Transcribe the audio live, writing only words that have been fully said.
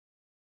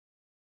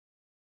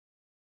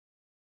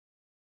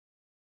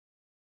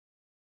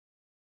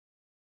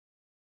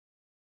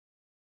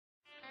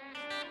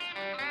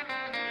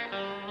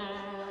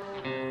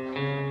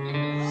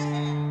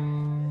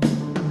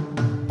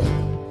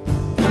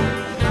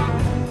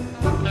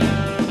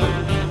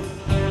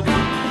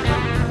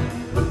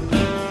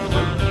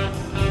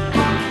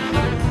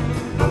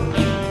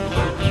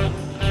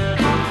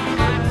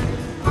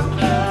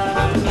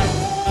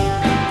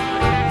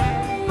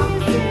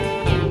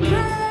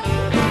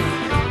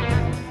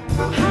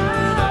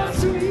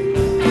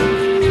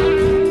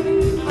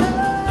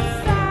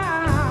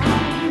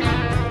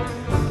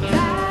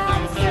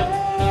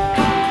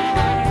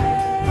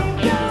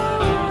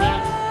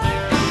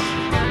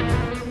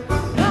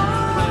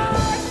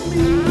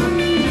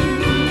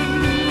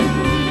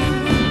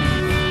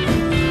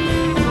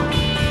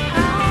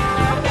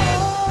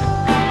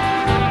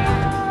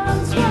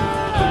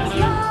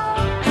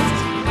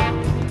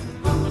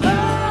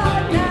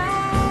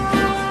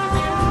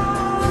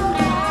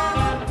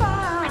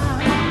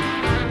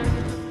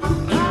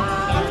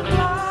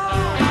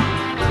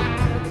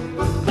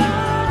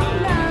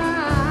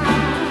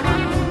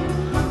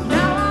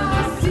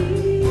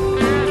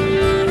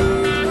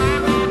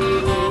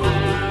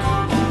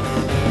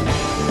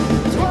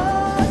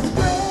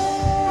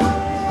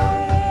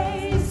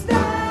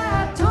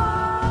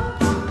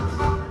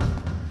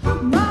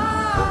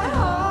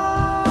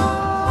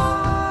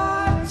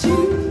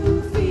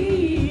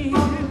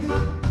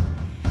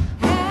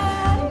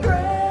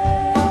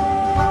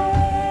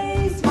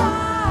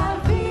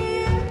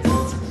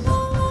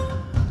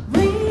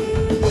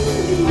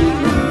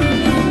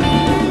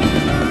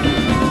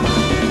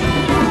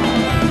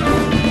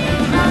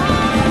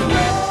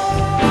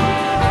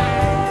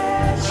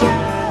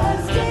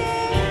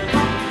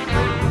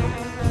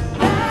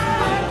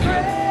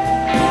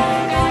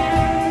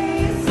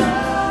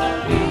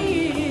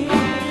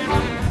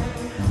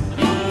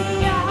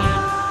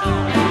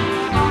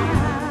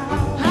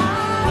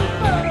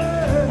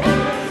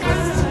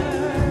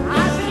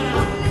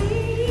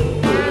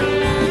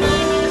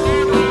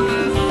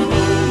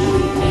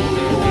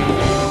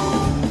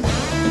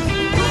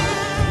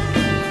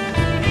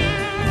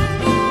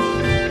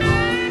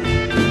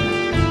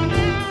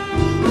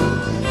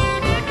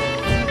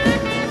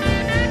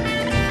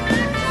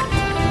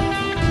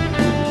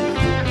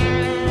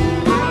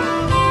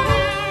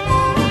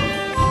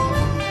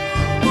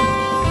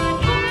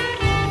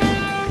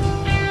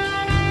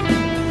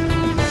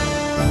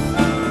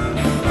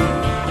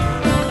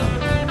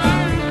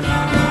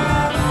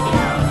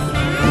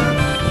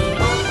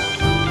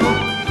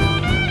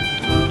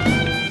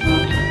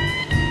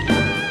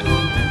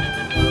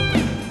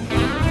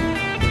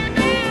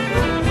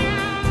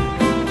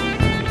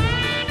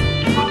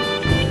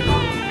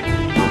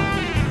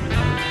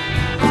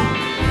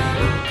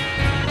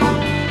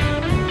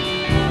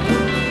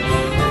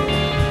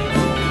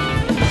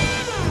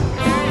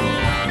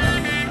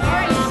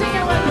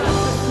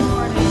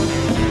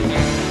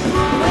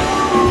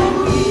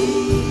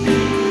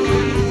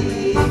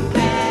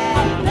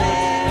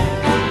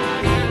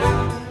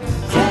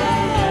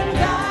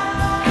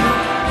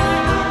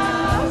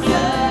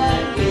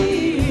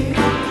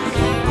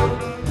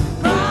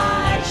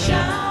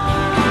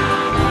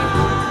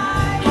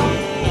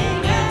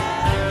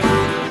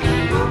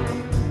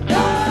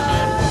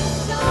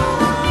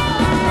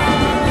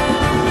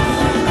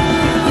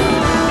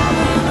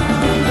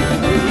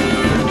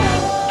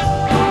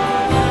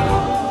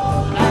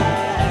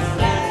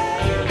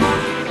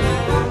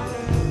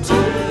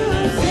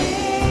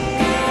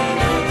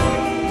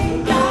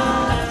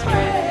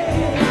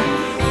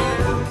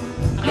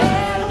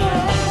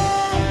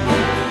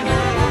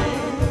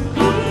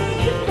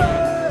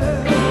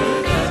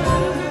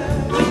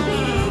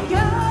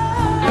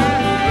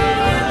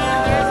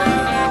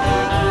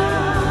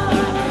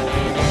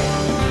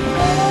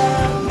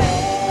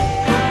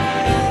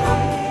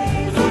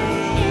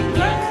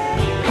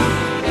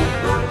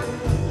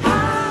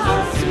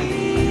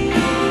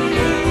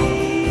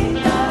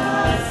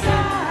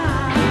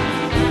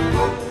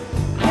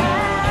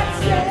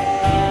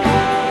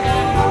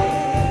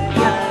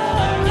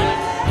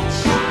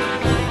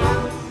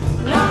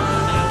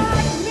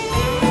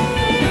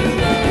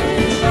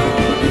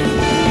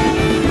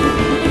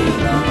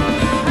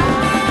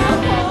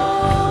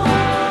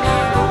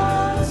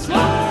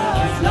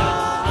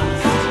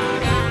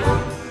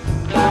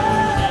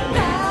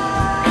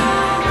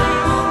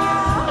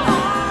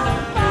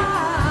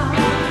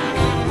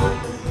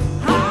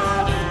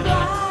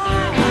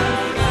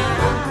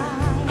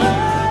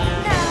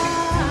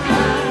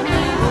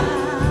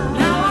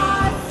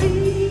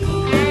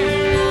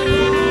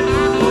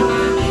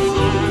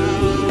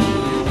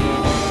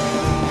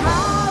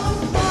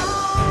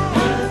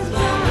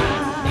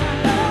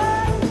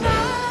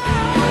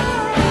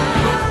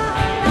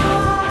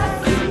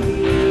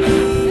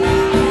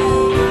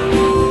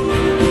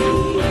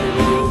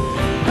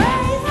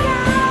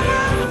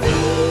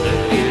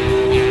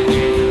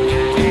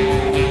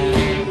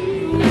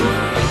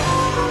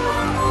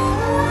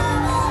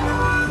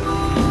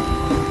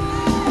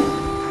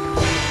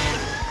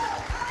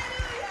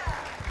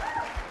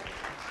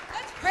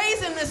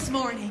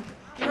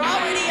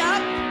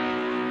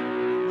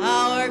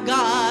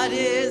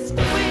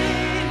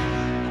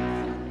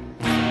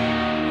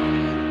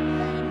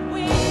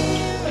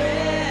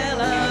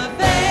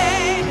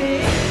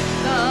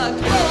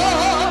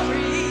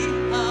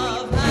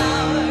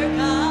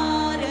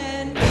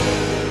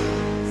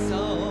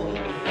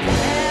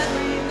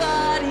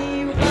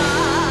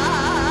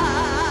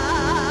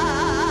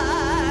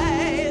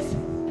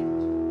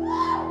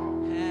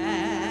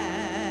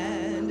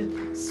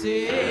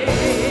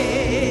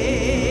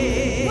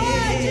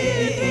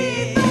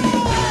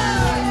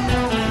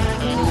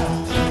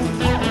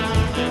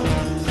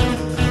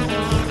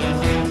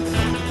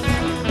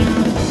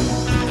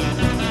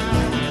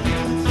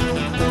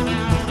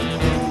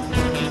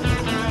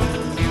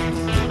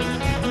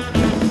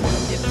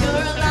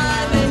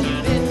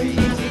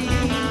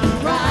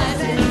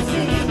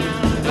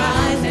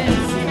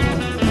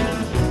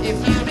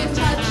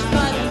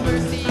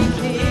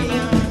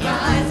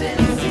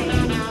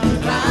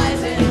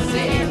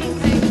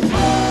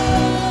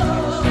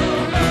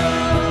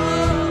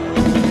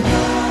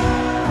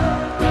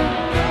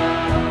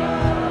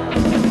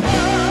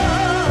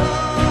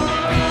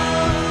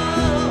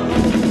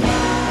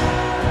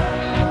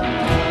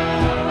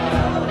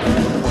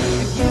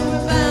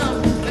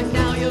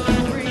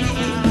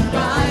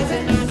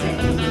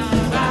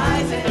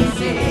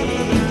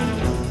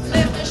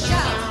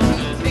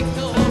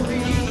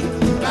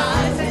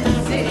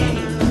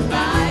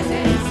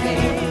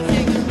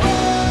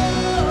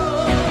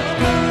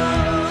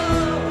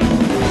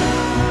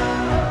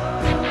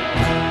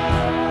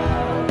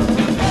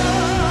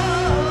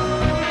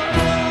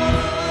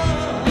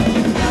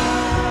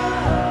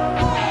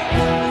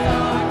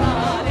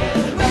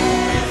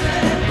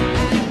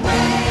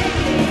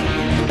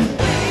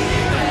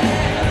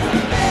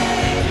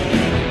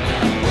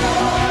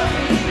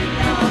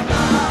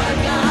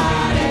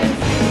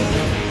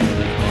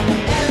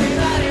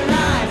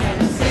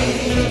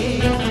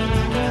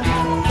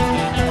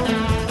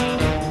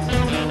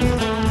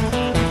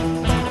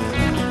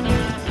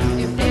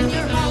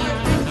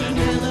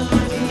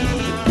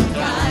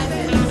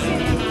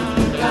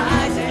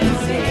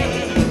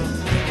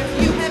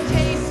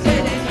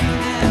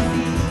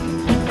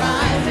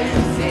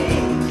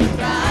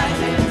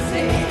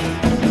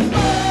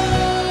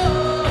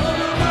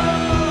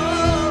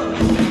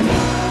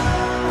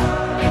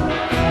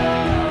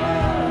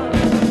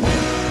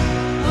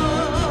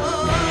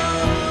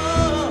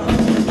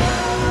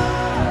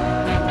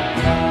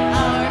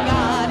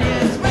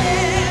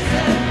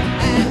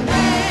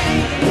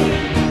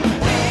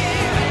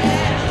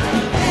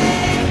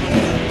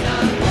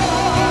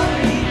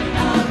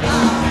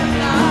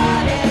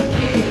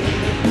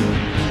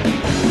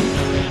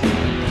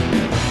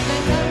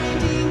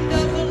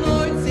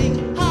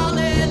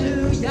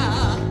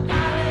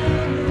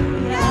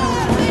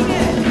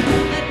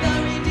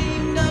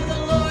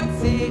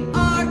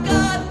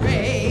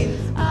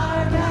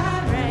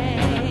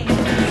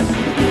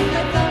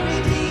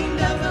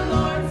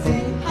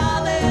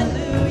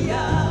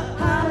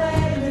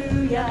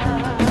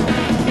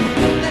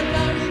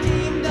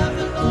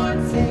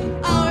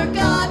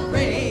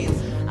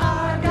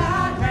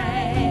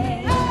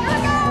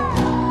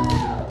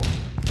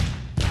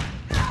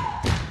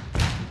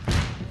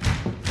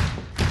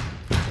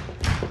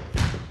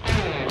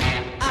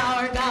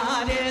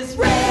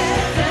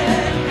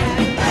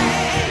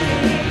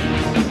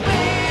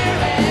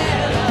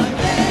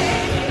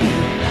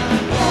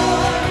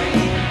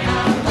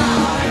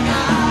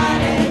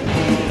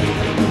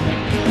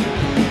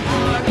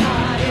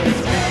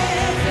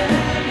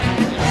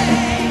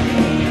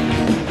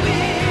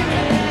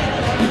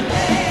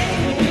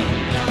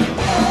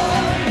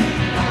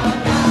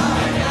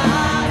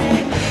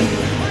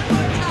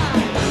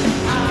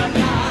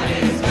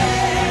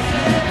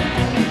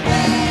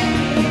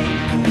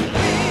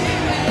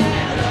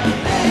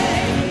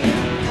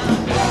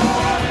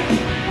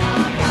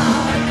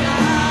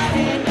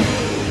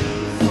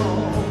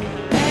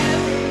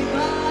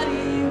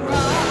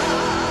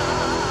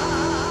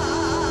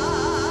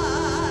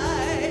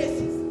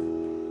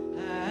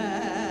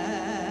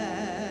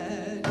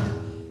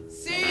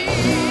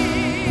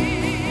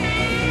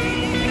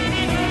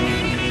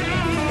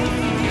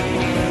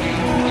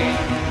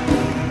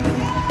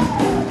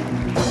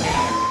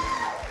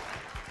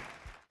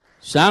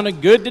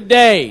Sounded good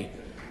today.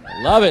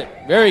 Love it.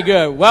 Very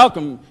good.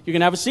 Welcome. You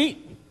can have a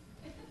seat.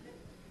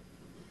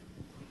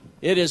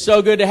 It is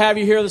so good to have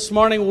you here this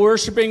morning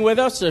worshiping with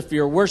us. If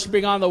you're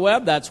worshiping on the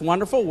web, that's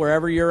wonderful.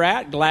 Wherever you're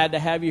at, glad to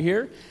have you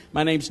here.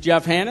 My name's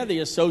Jeff Hanna, the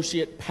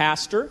associate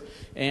pastor,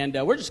 and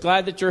we're just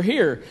glad that you're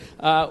here.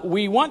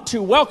 We want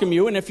to welcome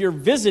you, and if you're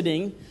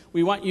visiting,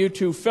 we want you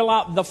to fill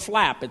out the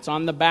flap. It's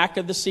on the back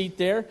of the seat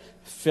there.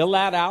 Fill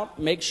that out.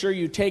 Make sure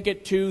you take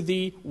it to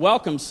the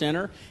Welcome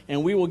Center,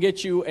 and we will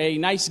get you a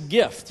nice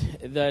gift.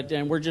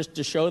 And we're just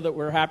to show that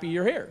we're happy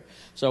you're here.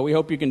 So we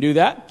hope you can do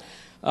that.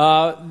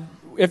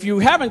 If you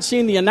haven't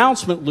seen the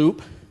announcement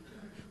loop,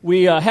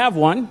 we have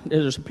one.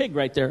 There's a pig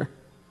right there.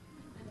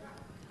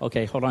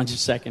 Okay, hold on just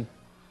a second.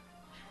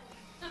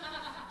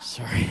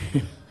 Sorry.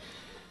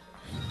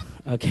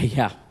 Okay,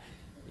 yeah.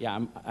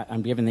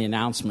 I'm giving the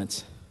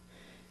announcements.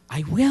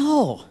 I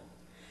will.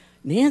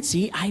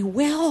 Nancy, I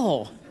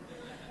will.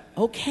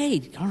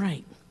 Okay, all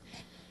right.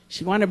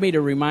 She wanted me to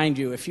remind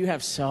you, if you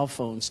have cell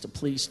phones, to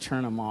please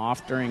turn them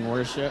off during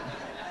worship.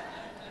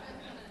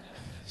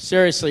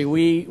 Seriously,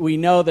 we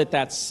know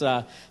that's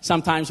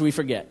sometimes we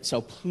forget. So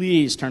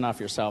please turn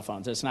off your cell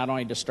phones. It's not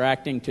only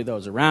distracting to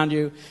those around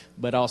you,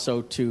 but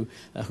also to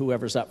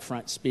whoever's up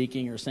front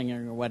speaking or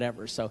singing or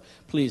whatever. So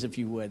please, if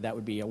you would, that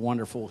would be a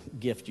wonderful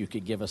gift you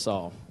could give us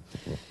all.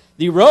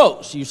 The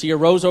rose. You see a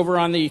rose over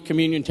on the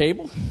communion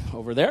table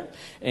over there.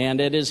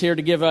 And it is here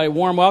to give a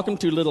warm welcome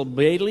to little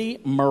Bailey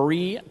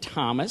Marie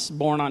Thomas,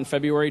 born on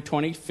February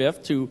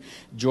 25th, to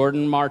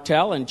Jordan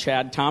Martell and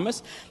Chad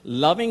Thomas.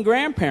 Loving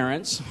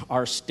grandparents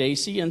are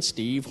Stacy and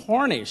Steve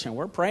Hornish, and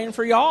we're praying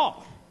for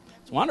y'all.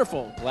 It's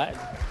wonderful. Glad.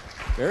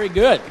 Very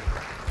good.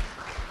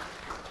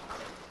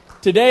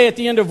 Today, at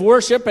the end of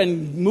worship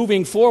and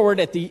moving forward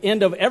at the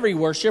end of every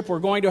worship, we're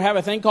going to have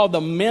a thing called the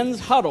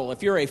Men's Huddle.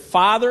 If you're a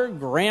father,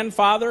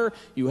 grandfather,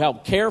 you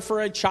help care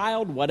for a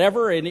child,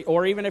 whatever,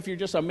 or even if you're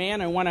just a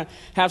man and want to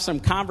have some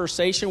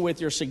conversation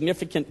with your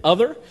significant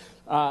other,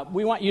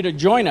 we want you to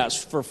join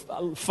us for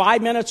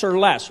 5 minutes or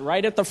less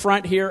right at the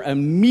front here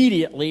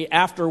immediately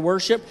after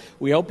worship.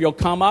 We hope you'll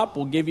come up.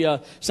 We'll give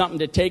you something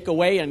to take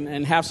away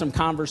and have some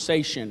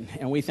conversation.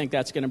 And we think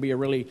that's going to be a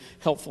really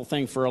helpful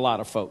thing for a lot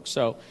of folks.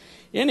 So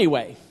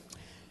anyway,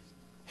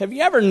 have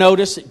you ever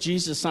noticed that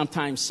Jesus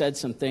sometimes said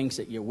some things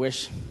that you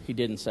wish he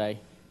didn't say?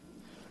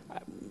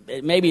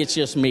 Maybe it's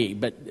just me,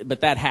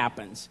 but that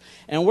happens.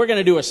 And we're going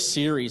to do a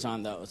series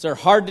on those. They're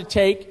hard to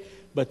take,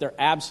 but they're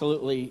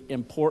absolutely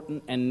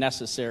important and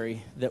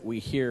necessary that we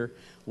hear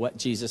what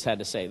Jesus had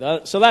to say.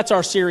 So that's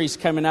our series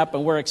coming up,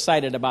 and we're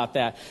excited about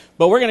that.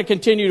 But we're going to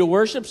continue to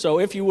worship, so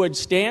if you would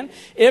stand.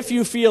 If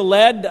you feel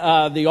led,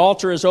 the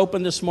altar is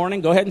open this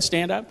morning. Go ahead and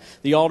stand up.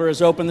 The altar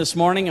is open this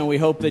morning, and we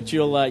hope that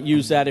you'll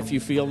use that if you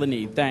feel the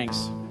need.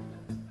 Thanks.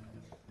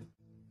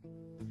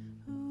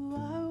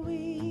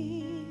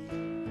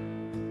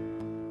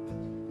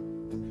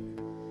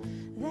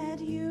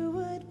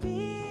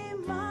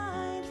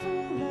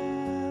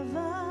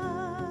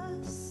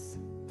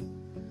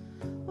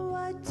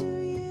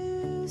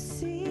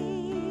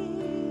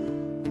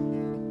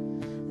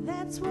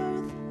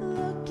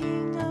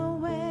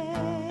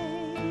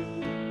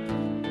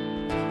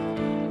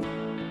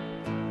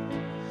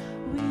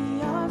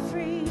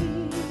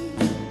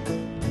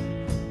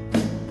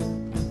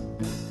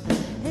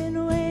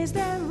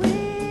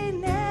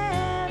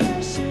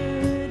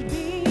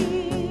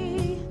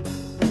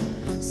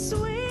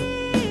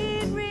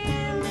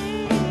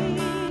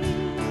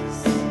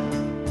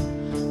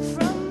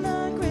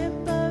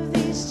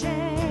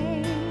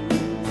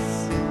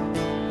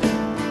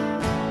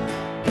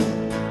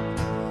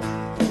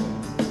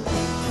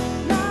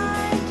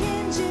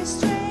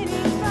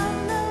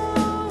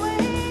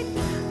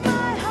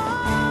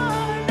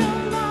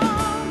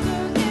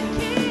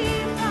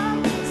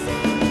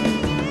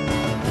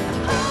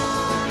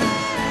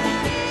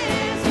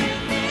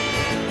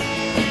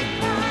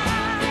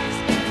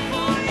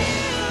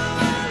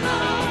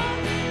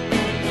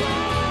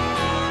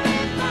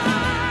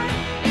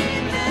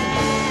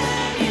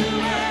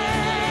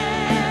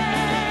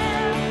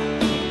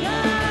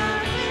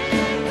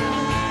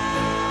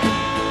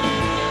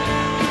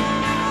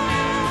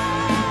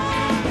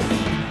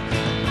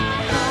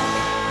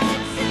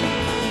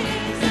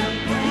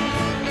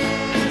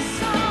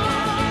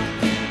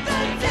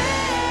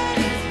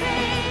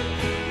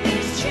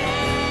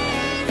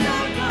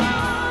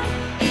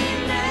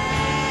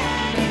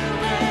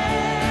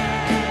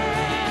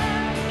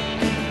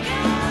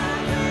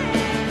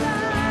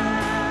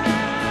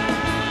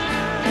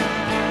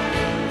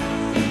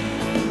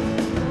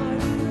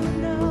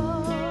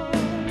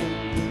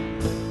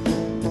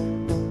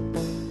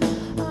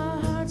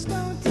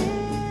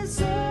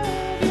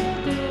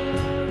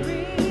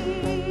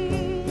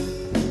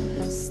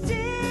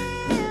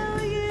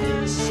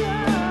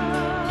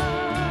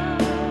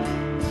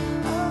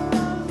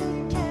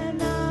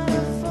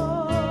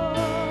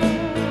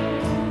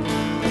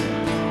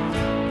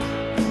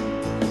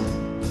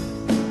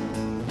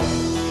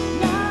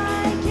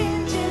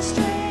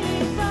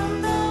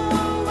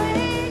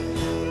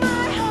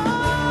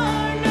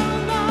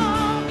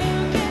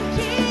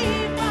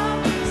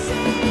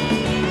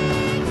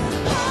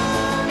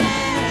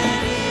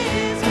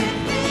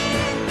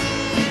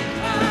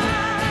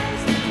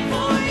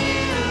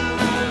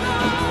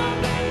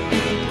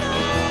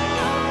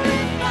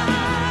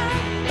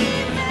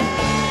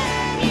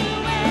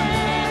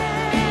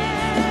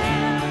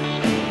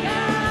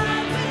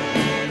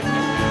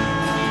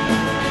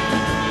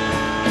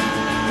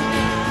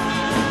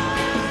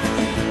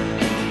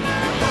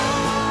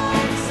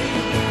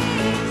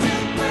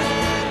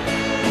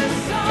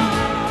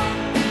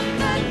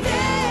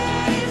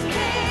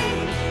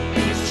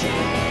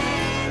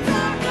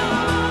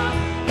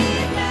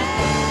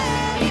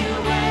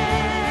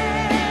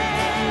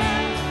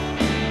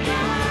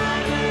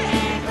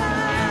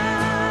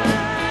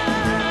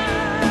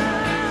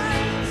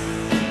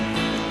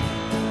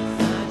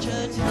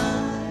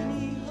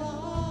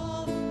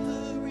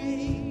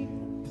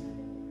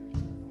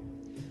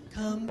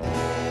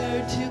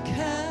 compared to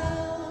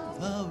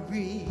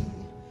Calvary,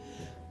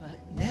 but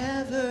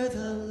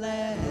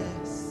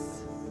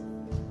nevertheless,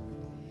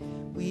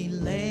 we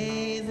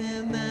lay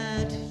them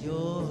at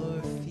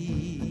your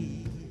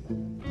feet.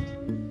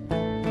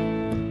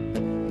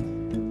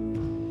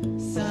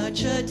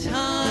 Such a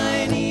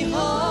tiny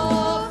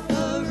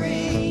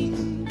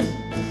offering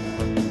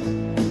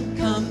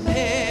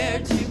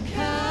compared to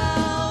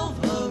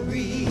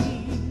Calvary,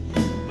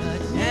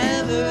 but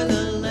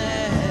nevertheless,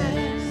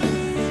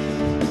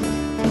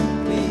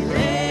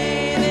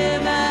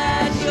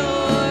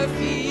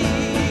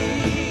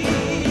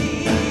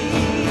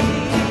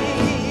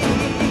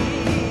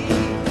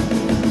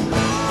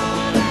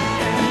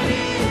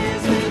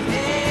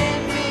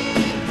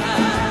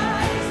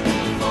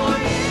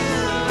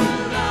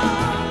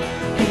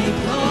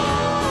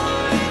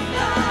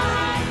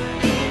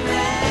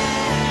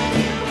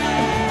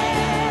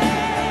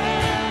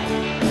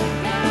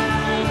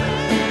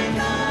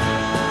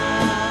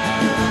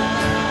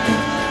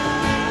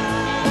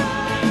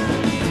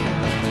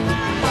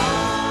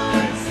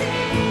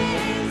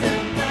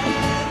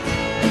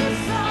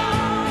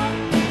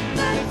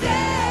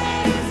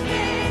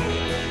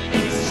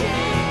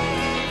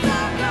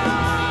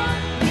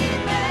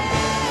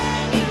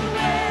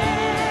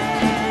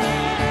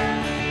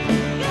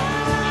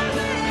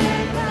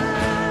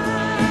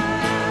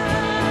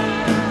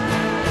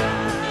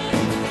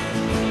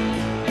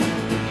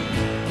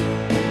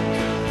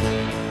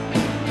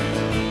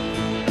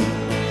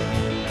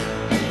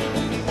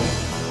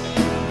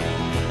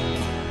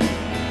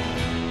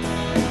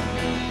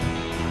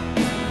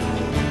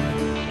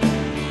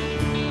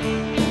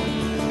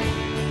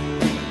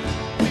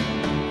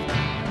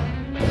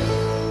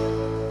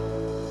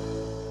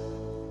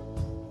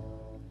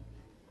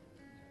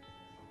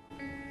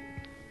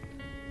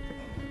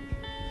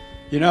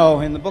 You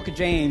know, in the book of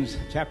James,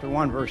 chapter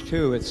 1, verse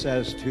 2, it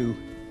says to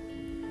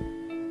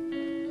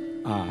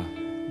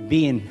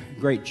be in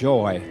great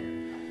joy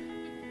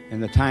in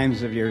the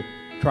times of your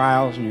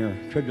trials and your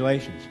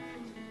tribulations.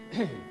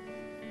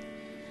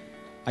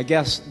 I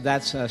guess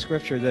that's a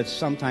scripture that's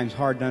sometimes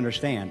hard to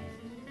understand.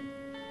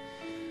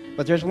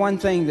 But there's one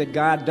thing that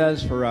God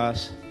does for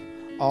us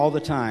all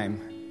the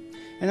time,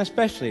 and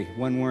especially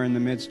when we're in the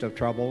midst of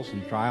troubles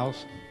and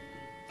trials.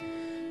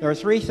 There are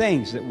three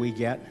things that we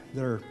get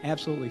that are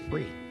absolutely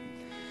free.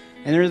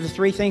 And they're the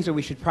three things that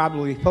we should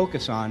probably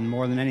focus on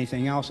more than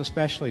anything else,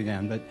 especially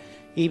then, but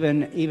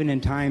even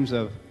in times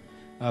of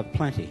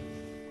plenty.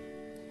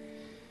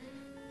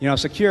 You know,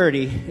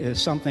 security is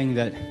something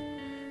that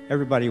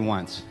everybody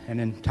wants.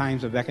 And in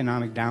times of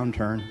economic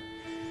downturn,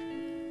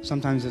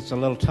 sometimes it's a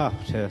little tough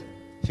to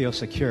feel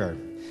secure.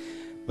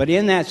 But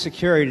in that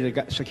security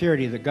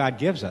that God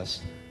gives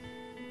us,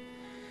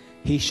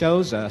 He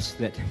shows us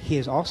that He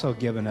has also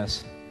given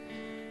us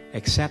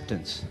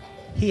acceptance.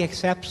 He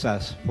accepts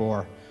us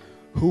for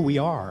who we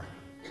are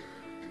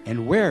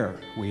and where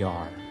we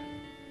are.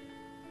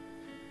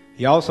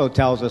 He also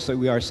tells us that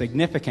we are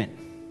significant.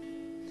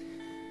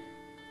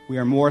 We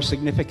are more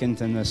significant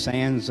than the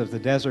sands of the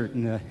desert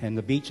and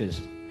the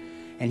beaches.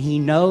 And He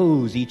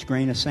knows each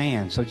grain of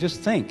sand. So just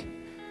think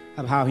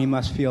of how He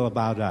must feel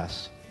about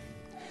us.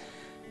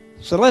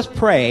 So let's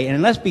pray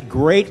and let's be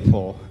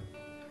grateful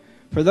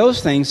for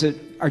those things that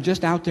are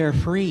just out there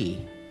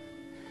free.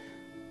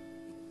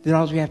 Then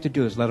all we have to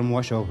do is let Him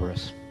wash over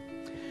us.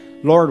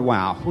 Lord,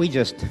 wow, we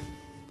just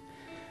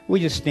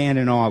stand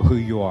in awe of who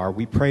You are.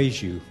 We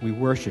praise You. We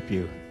worship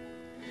You.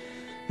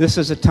 This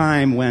is a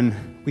time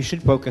when we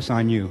should focus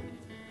on You.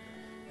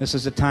 This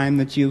is a time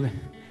that You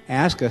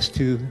ask us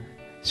to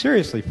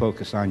seriously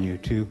focus on You,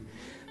 to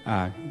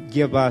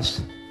give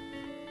us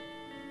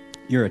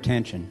Your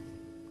attention.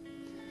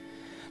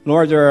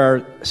 Lord, there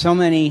are so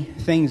many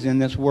things in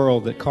this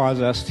world that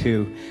cause us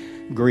to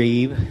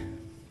grieve.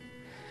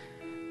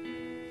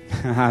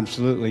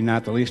 Absolutely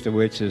not the least of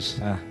which is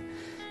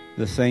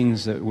the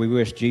things that we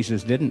wish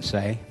Jesus didn't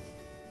say.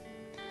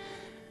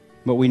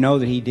 But we know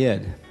that He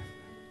did.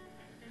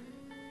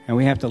 And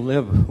we have to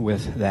live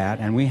with that,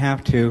 and we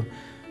have to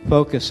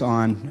focus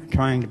on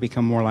trying to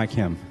become more like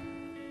Him.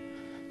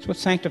 That's what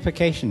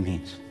sanctification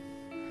means.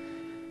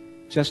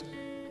 Just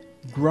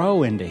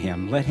grow into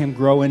Him. Let Him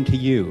grow into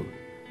you.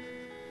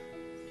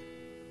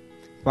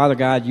 Father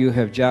God, You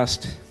have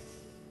just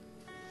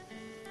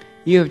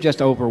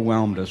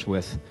overwhelmed us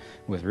with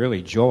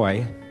really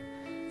joy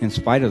in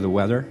spite of the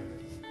weather.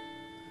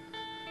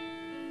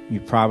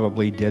 You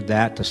probably did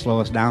that to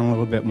slow us down a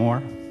little bit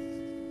more.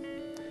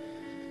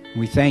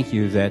 We thank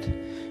You that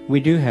we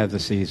do have the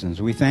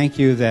seasons. We thank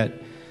You that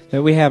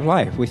we have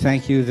life. We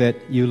thank You that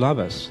You love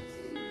us.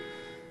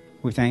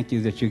 We thank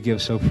You that You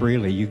give so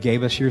freely. You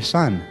gave us Your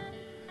Son.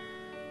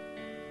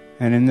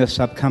 And in this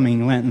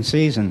upcoming Lenten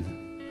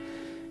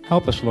season,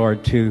 help us,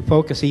 Lord, to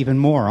focus even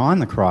more on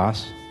the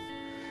cross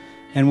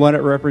and what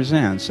it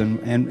represents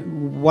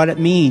and what it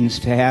means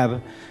to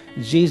have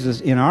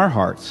Jesus in our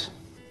hearts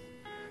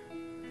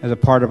as a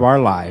part of our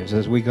lives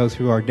as we go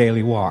through our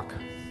daily walk.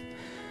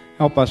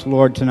 Help us,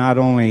 Lord, to not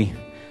only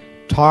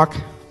talk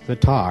the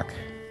talk,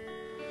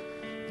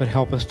 but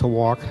help us to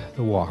walk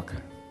the walk.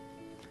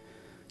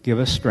 Give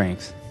us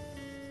strength.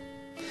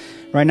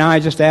 Right now, I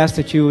just ask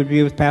that you would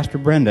be with Pastor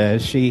Brenda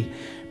as she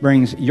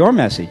brings your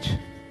message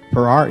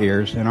for our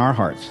ears and our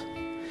hearts.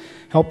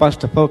 Help us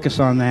to focus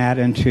on that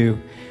and to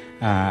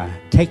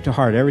take to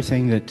heart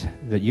everything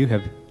that you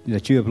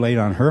have laid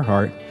on her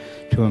heart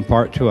to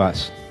impart to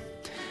us.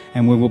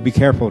 And we will be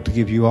careful to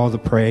give you all the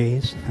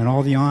praise and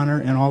all the honor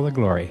and all the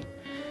glory.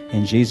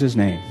 In Jesus'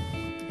 name,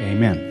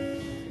 amen.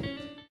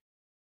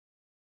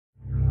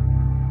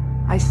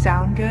 I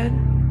sound good,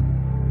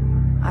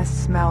 I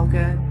smell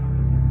good,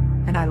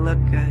 and I look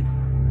good.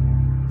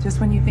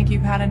 Just when you think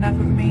you've had enough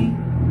of me,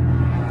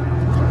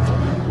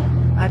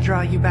 I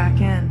draw you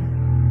back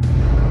in.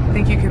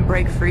 Think you can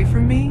break free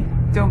from me?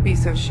 Don't be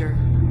so sure.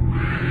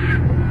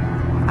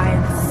 I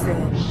am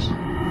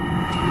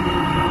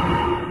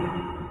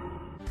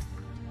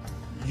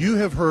Sid. You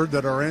have heard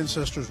that our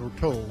ancestors were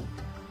told,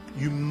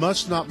 you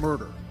must not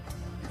murder.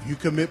 If you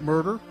commit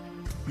murder,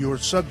 you are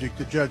subject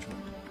to judgment.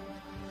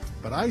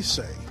 But I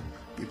say,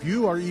 if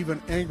you are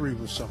even angry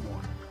with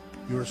someone,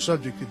 you are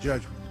subject to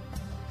judgment.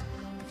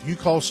 If you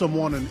call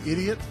someone an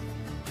idiot,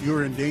 you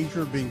are in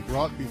danger of being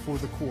brought before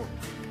the court.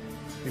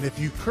 And if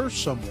you curse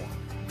someone,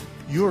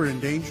 you are in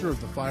danger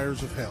of the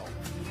fires of hell.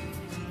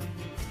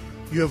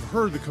 You have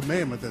heard the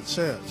commandment that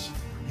says,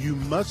 you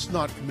must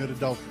not commit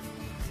adultery.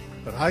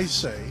 But I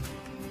say,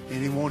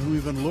 anyone who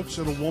even looks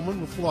at a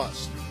woman with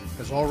lust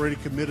has already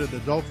committed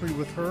adultery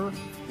with her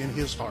in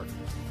his heart.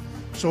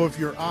 So if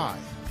your eye,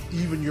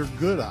 even your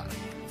good eye,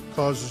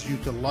 causes you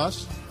to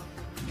lust,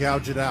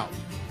 gouge it out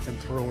and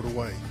throw it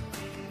away.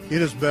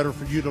 It is better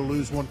for you to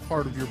lose one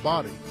part of your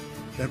body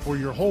than for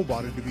your whole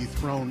body to be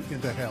thrown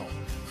into hell.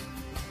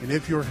 And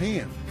if your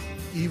hand,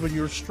 even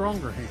your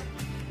stronger hand,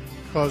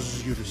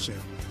 causes you to sin,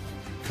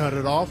 cut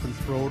it off and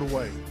throw it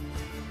away.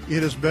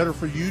 It is better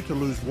for you to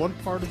lose one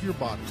part of your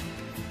body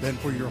than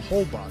for your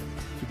whole body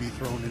to be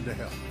thrown into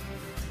hell.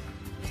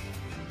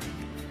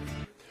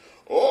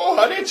 Oh,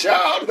 honey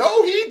child,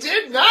 no, he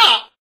did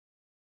not.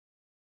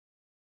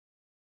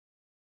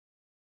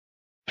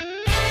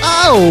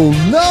 Oh,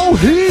 no,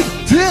 he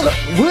didn't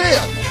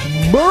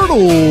with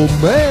Myrtle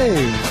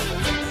May.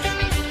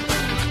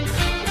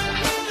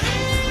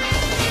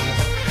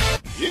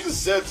 Jesus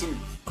said some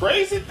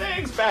crazy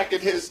things back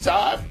in his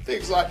time.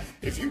 Things like,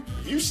 if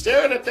you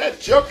staring at that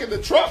junk in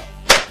the trunk,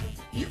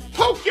 you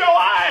poke your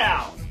eye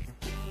out.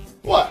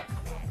 What?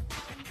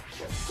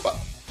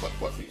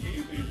 What?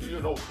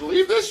 You don't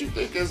believe this? You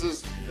think this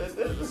is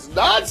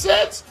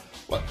nonsense?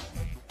 What,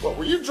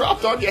 were you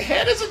dropped on your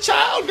head as a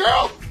child,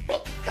 girl?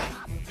 Well,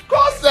 of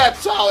course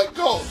that's how it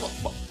goes.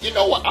 You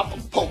know what? I'm going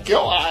to poke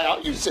your eye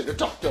out. You sit there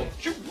talk, don't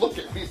you look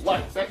at me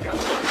like that. Got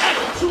some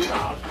attitude.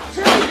 I'll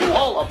tell you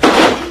all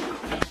about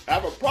it.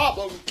 Have a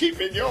problem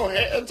keeping your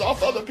hands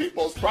off other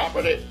people's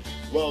property.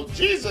 Well,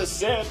 Jesus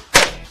said,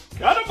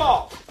 cut them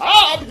off.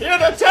 I'm here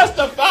to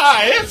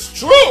testify. It's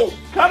true.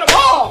 Cut them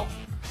off.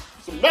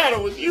 What's the matter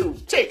with you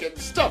taking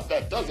stuff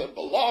that doesn't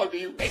belong to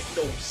you? Make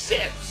no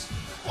sense.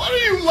 What are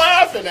you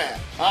laughing at?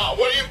 Huh?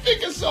 What do you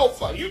think is so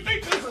funny? You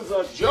think this is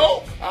a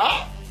joke?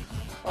 Huh?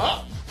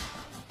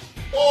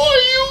 What are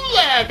you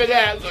laughing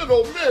at,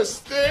 little miss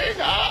thing?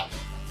 Huh?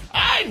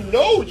 I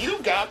know you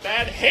got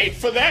that hate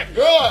for that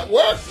girl at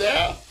work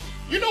there.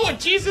 You know what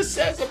Jesus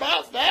says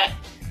about that?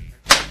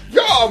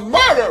 You're a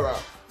murderer.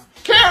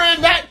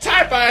 Carrying that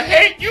type of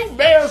hate, you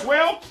may as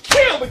well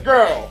kill the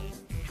girl.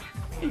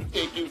 You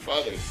think you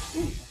funny?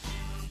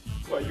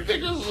 What, you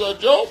think this is a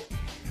joke?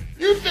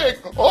 You think,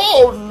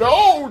 oh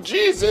no,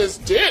 Jesus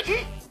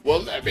didn't?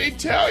 Well, let me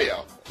tell you.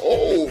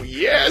 Oh,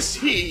 yes,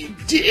 he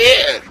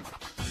did.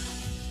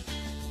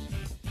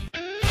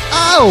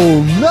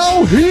 Oh,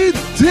 no, he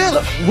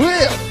didn't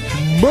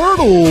with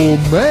Myrtle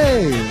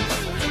May.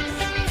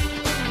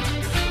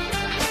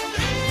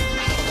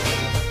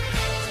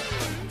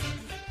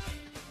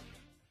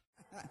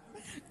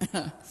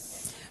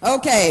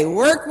 Okay,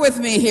 work with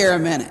me here a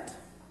minute.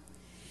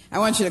 I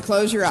want you to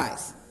close your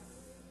eyes.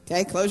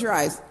 Okay, close your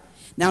eyes.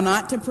 Now,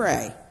 not to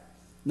pray.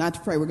 Not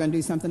to pray. We're going to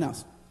do something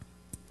else.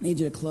 I need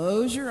you to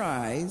close your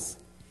eyes,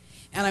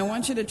 and I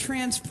want you to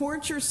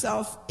transport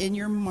yourself in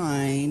your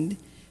mind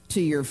to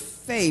your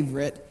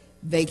favorite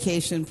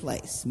vacation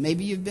place.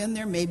 Maybe you've been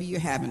there, maybe you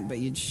haven't, but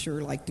you'd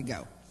sure like to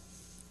go.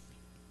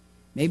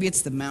 Maybe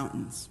it's the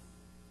mountains.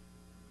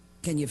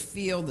 Can you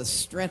feel the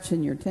stretch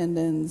in your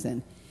tendons,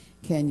 and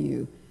can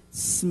you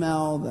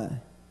smell the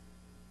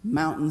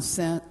mountain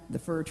scent, the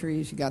fir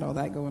trees? You got all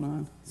that going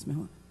on?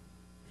 Smell it.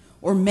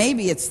 Or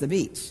maybe it's the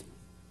beach.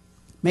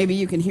 Maybe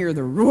you can hear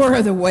the roar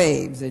of the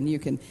waves and you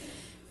can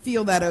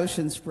feel that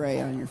ocean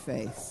spray on your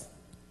face.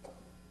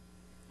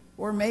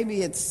 Or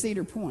maybe it's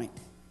Cedar Point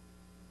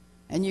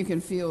and you can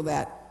feel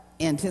that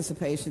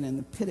anticipation in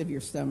the pit of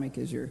your stomach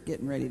as you're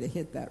getting ready to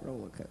hit that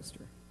roller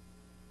coaster.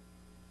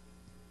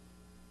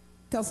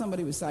 Tell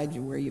somebody beside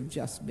you where you've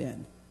just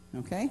been,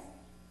 okay?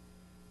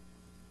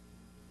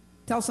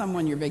 Tell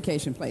someone your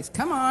vacation place.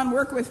 Come on,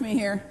 work with me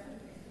here.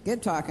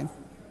 Get talking.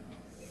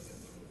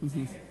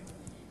 Mm-hmm.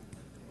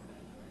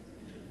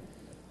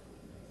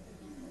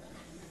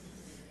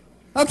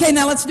 Okay,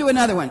 now let's do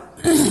another one.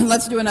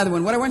 Let's do another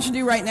one. What I want you to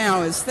do right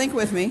now is think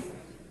with me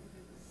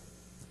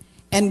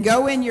and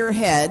go in your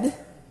head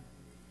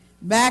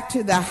back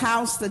to the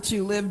house that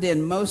you lived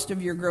in most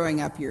of your growing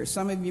up years.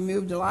 Some of you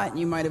moved a lot and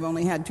you might have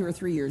only had 2 or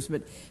 3 years,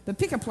 but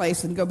pick a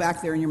place and go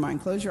back there in your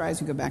mind. Close your eyes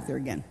and go back there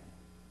again.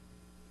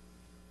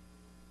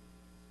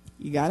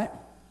 You got it?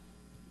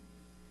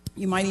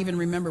 You might even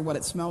remember what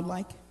it smelled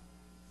like.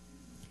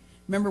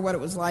 Remember what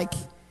it was like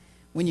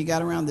when you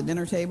got around the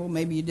dinner table?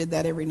 Maybe you did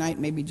that every night,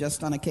 maybe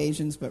just on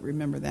occasions, but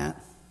remember that.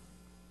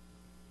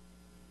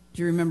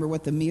 Do you remember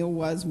what the meal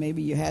was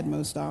maybe you had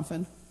most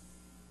often?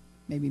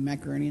 Maybe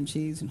macaroni and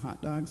cheese and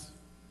hot dogs.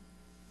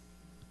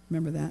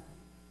 Remember that?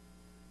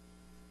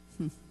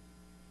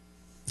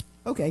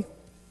 Okay.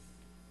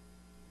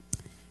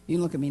 You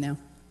can look at me now.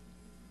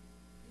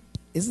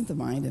 Isn't the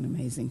mind an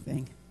amazing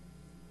thing?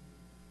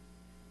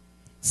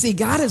 See,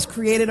 God has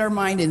created our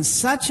mind in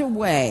such a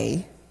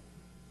way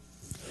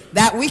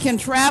that we can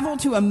travel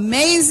to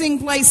amazing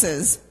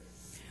places.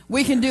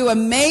 We can do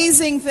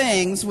amazing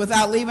things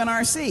without leaving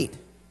our seat.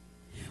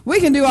 We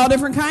can do all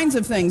different kinds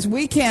of things.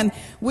 We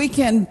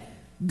can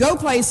go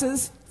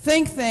places,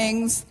 think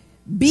things,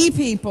 be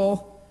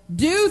people,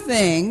 do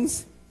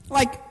things.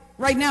 Like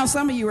right now,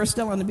 some of you are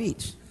still on the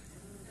beach.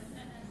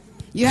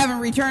 You haven't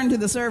returned to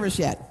the service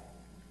yet.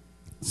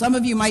 Some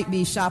of you might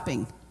be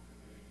shopping.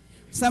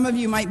 Some of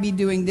you might be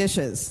doing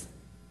dishes.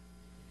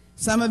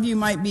 Some of you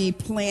might be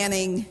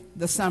planning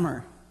the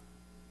summer.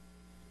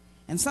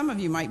 And some of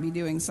you might be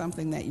doing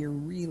something that you're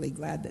really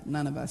glad that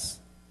none of us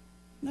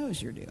knows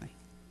you're doing.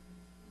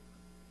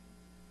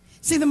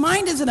 See, the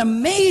mind is an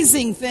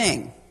amazing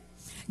thing.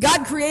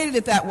 God created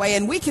it that way,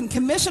 and we can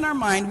commission our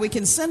mind. We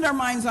can send our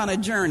minds on a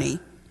journey.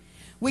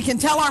 We can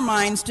tell our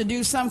minds to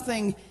do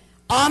something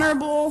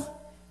honorable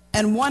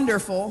and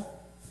wonderful,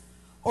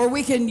 or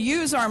we can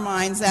use our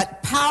minds,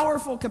 that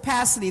powerful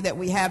capacity that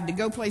we have to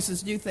go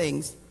places, do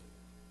things,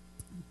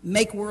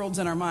 make worlds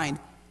in our mind.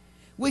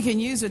 We can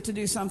use it to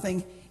do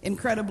something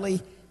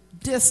incredibly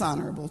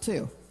dishonorable,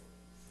 too.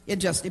 It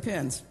just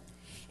depends.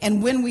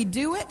 And when we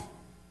do it,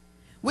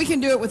 we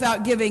can do it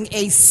without giving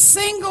a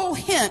single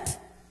hint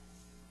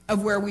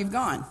of where we've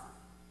gone.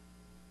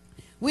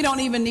 We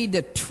don't even need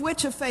to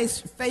twitch a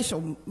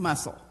facial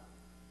muscle.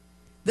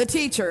 The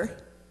teacher,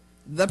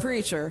 the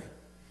preacher,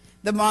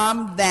 the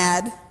mom,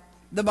 dad,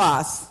 the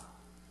boss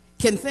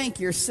can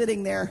think you're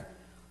sitting there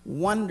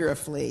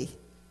wonderfully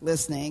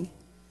listening,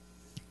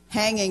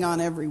 hanging on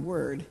every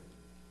word,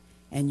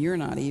 and you're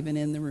not even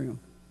in the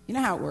room. You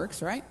know how it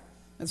works, right?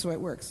 That's the way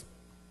it works.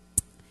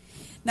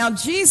 Now,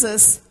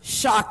 Jesus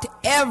shocked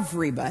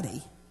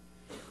everybody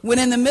when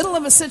in the middle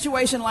of a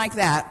situation like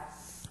that,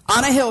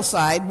 on a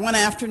hillside one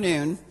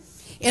afternoon,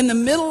 in the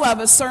middle of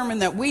a sermon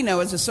that we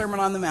know as a Sermon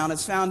on the Mount,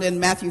 it's found in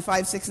Matthew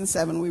 5, 6, and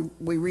 7,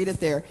 we read it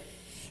there.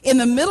 In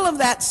the middle of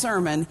that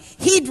sermon,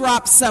 he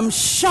dropped some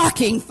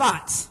shocking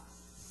thoughts.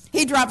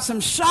 He dropped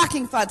some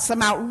shocking thoughts,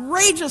 some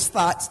outrageous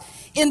thoughts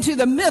into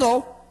the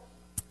middle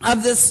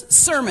of this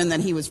sermon that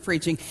he was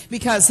preaching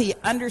because he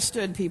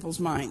understood people's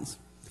minds.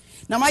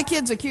 Now, my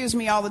kids accuse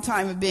me all the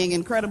time of being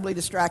incredibly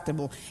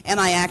distractible, and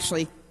I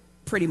actually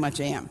pretty much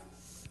am.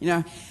 You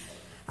know,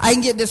 I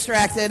can get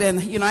distracted,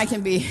 and you know, I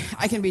can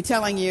be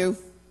telling you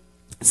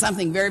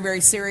something very,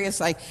 very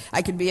serious. I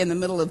could be in the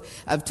middle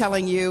of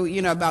telling you,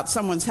 you know, about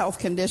someone's health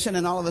condition,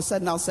 and all of a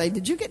sudden I'll say,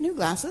 "Did you get new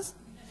glasses?"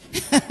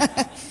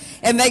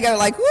 And they go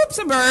like, "Whoops,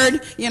 a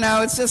bird." You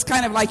know, it's just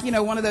kind of like, you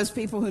know, one of those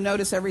people who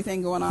notice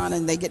everything going on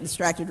and they get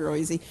distracted real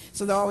easy.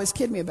 So they'll always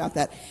kid me about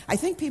that. I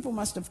think people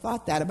must have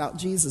thought that about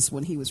Jesus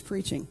when he was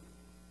preaching,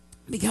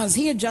 because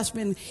he had just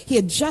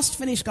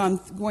finished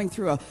going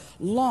through a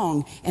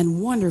long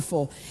and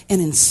wonderful and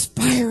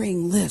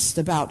inspiring list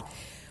about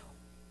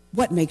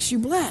what makes you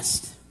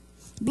blessed.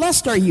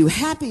 Blessed are you,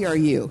 happy are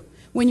you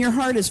when your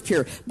heart is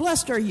pure.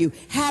 Blessed are you,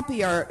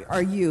 happy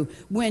are you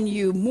when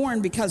you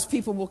mourn because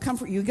people will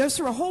comfort you. He goes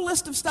through a whole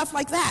list of stuff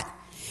like that.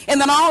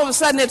 And then all of a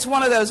sudden it's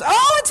one of those,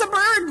 "Oh, it's a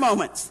bird"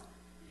 moments.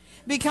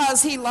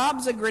 Because he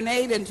lobs a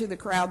grenade into the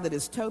crowd that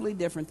is totally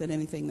different than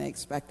anything they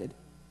expected.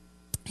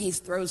 He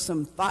throws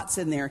some thoughts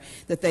in there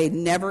that they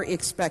never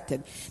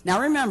expected.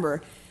 Now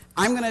remember,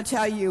 I'm going to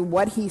tell you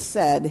what he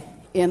said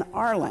in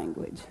our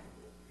language,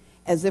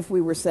 as if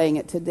we were saying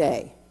it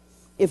today.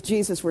 If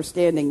Jesus were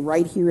standing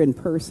right here in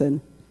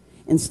person,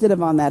 instead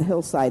of on that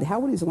hillside,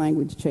 how would his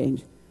language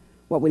change?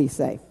 What would he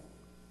say?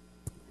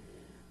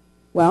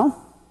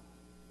 Well,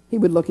 he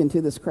would look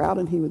into this crowd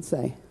and he would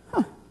say,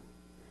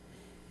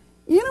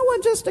 "You know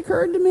what just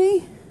occurred to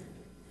me?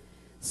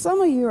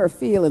 Some of you are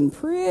feeling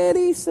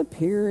pretty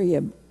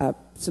superior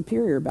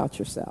about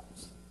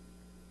yourselves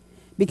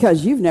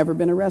because you've never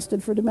been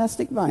arrested for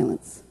domestic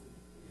violence.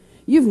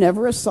 You've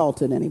never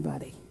assaulted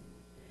anybody.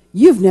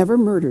 You've never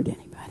murdered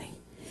anybody.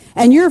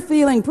 And you're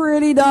feeling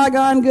pretty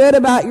doggone good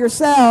about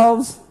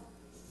yourselves.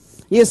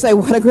 You say,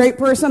 what a great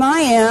person I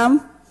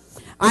am.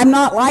 I'm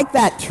not like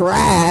that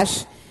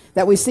trash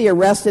that we see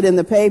arrested in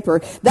the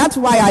paper. That's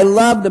why I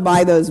love to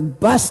buy those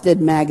busted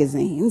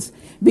magazines,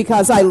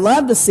 because I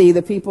love to see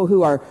the people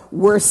who are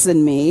worse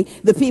than me,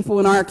 the people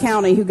in our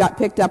county who got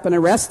picked up and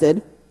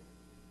arrested.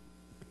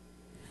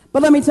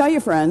 But let me tell you,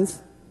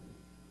 friends,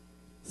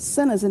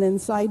 sin is an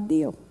inside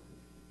deal.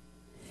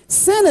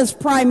 Sin is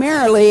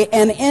primarily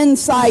an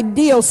inside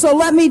deal. So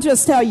let me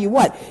just tell you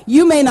what.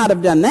 You may not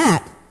have done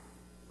that,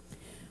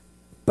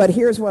 but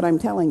here's what I'm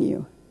telling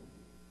you.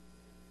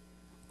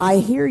 I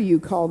hear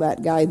you call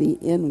that guy the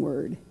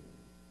N-word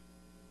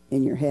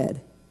in your head.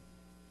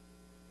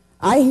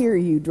 I hear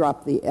you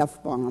drop the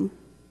F-bomb.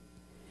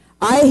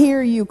 I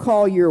hear you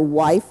call your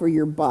wife or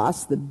your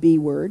boss the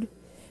B-word,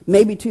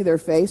 maybe to their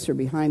face or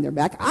behind their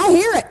back. I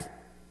hear it.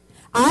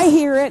 I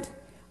hear it.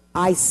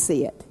 I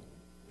see it.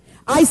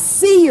 I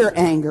see your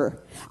anger.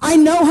 I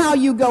know how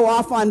you go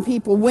off on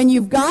people when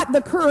you've got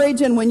the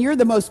courage and when you're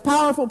the most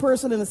powerful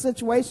person in a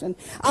situation.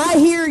 I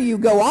hear you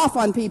go off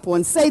on people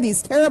and say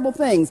these terrible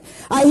things.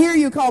 I hear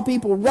you call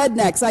people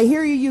rednecks. I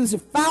hear you use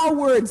foul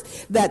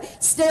words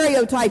that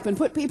stereotype and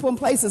put people in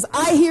places.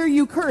 I hear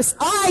you curse.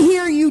 I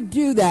hear you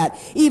do that,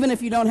 even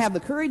if you don't have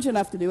the courage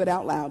enough to do it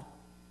out loud,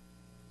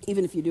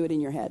 even if you do it in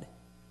your head.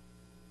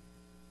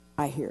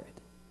 I hear it.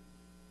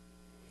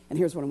 And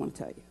here's what I want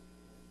to tell you.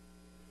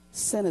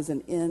 Sin is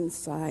an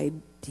inside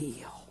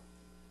deal.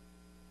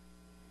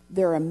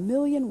 There are a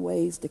million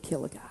ways to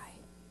kill a guy.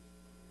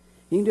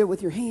 You can do it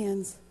with your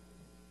hands.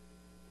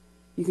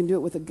 You can do it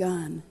with a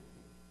gun.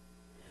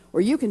 Or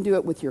you can do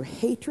it with your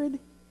hatred.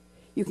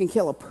 You can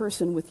kill a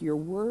person with your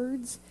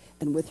words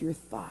and with your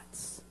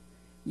thoughts.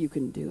 You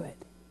can do it.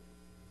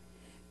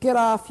 Get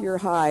off your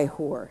high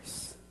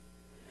horse.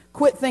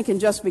 Quit thinking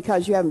just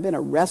because you haven't been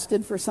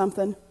arrested for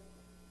something,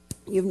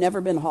 you've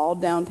never been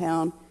hauled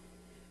downtown,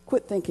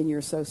 quit thinking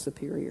you're so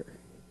superior.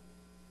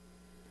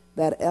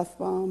 That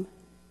F-bomb,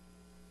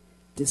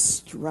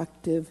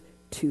 destructive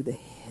to the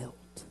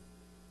hilt.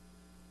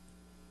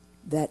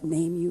 That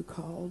name you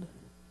called,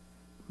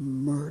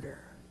 murder.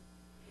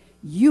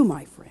 You,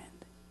 my friend,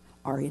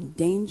 are in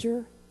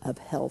danger of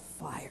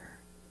hellfire.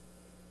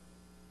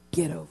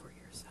 Get over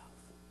yourself.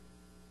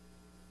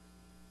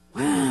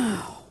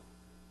 Wow.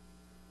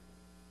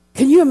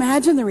 Can you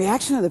imagine the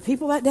reaction of the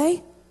people that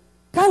day?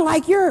 Kind of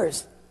like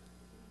yours.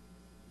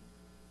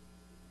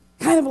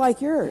 Kind of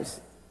like yours.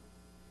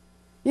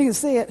 You can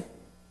see it.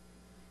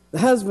 The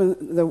husband,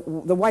 the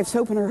wife's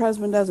hoping her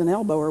husband doesn't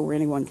elbow her where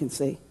anyone can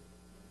see.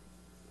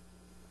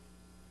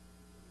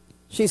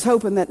 She's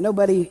hoping that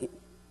nobody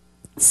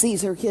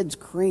sees her kids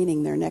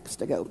craning their necks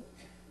to go.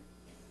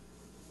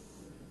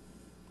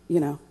 You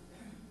know.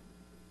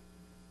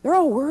 They're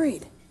all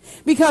worried.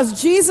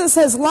 Because Jesus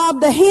has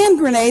lobbed a hand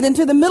grenade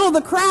into the middle of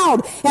the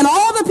crowd. And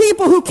all the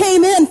people who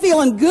came in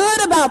feeling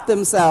good about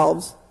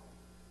themselves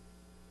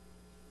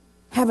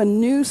have a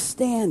new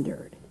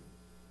standard.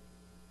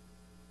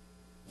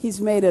 He's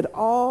made it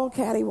all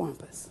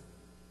cattywampus.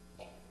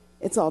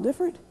 It's all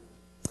different.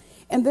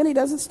 And then he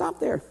doesn't stop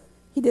there.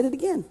 He did it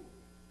again.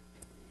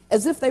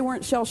 As if they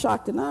weren't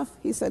shell-shocked enough,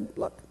 he said,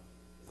 look,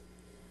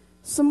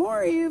 some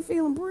more of you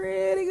feeling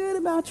pretty good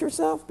about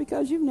yourself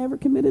because you've never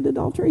committed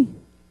adultery.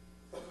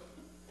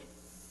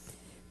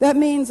 That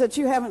means that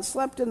you haven't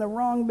slept in the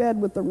wrong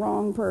bed with the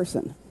wrong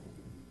person.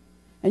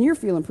 And you're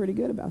feeling pretty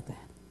good about that.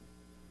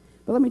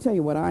 But let me tell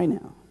you what I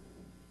know.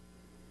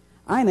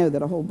 I know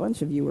that a whole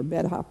bunch of you are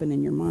bed hopping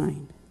in your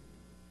mind.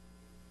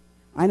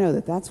 I know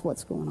that that's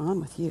what's going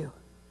on with you.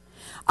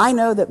 I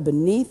know that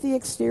beneath the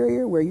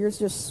exterior, where you're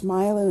just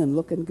smiling and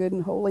looking good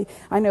and holy,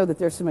 I know that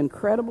there's some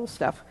incredible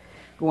stuff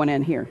going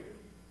in here.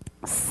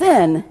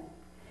 Sin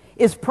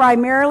is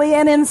primarily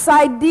an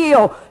inside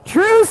deal.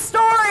 True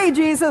story,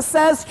 Jesus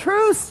says,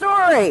 true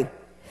story.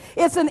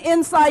 It's an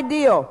inside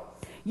deal.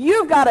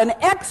 You've got an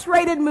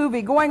X-rated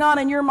movie going on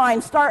in your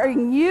mind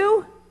starring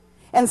you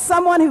and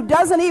someone who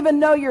doesn't even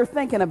know you're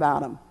thinking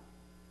about them.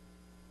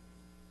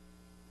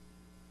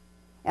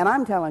 And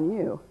I'm telling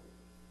you,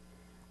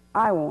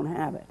 I won't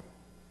have it.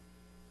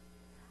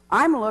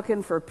 I'm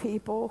looking for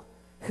people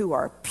who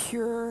are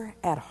pure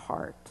at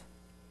heart.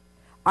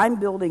 I'm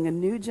building a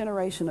new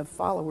generation of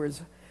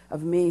followers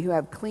of me who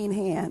have clean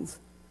hands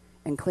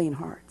and clean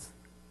hearts.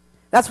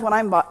 That's what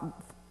I'm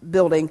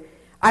building.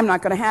 I'm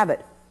not going to have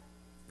it.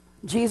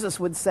 Jesus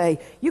would say,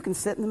 you can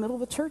sit in the middle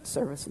of a church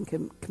service and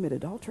commit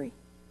adultery.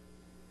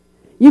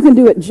 You can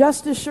do it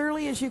just as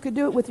surely as you could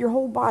do it with your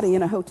whole body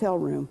in a hotel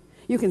room.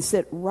 You can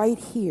sit right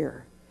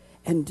here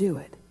and do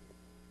it.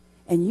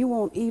 And you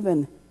won't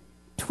even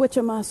twitch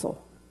a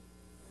muscle.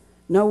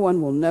 No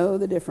one will know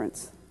the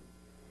difference.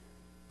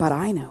 But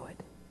I know it.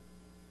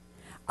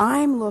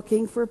 I'm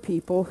looking for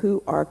people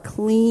who are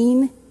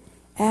clean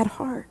at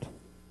heart.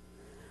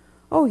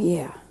 Oh,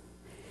 yeah.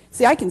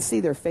 See, I can see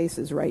their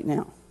faces right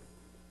now.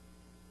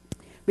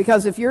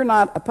 Because if you're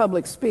not a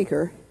public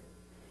speaker,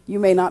 you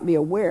may not be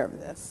aware of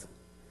this.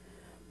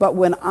 But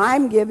when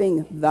I'm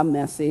giving the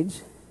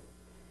message,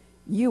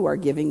 you are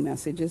giving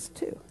messages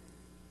too.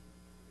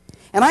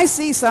 And I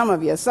see some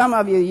of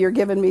you, you're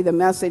giving me the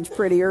message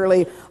pretty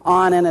early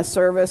on in a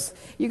service.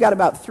 You got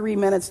about 3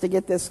 minutes to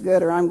get this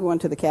good, or I'm going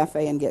to the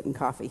cafe and getting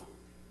coffee.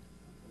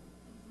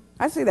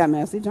 I see that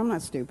message. I'm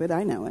not stupid.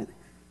 I know it.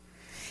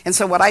 And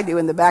so what I do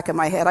in the back of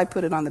my head, I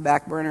put it on the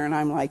back burner, and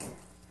I'm like,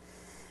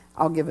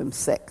 I'll give them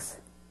 6.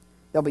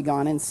 They'll be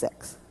gone in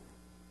 6.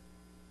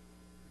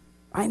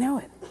 I know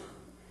it.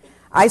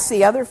 I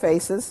see other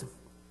faces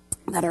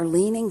that are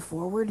leaning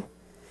forward,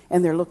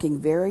 and they're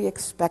looking very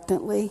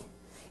expectantly.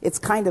 It's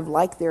kind of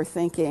like they're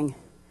thinking,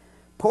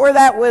 pour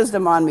that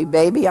wisdom on me,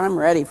 baby. I'm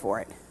ready for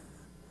it.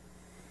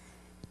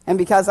 And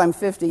because I'm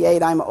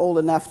 58, I'm old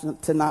enough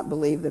to not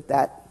believe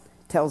that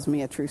tells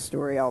me a true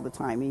story all the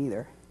time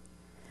either.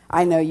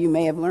 I know you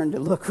may have learned to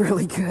look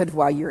really good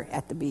while you're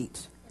at the beach,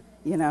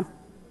 you know.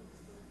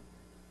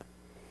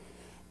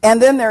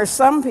 And then there are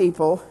some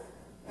people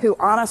who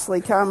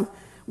honestly come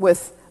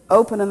with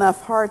open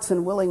enough hearts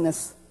and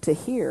willingness to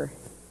hear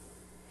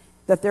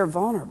that they're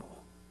vulnerable.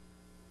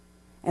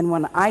 And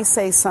when I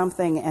say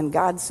something and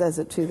God says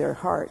it to their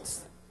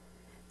hearts,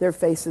 their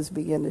faces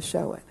begin to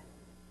show it.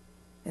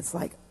 It's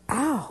like,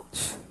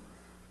 ouch.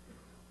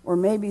 Or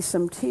maybe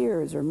some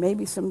tears, or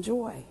maybe some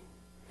joy.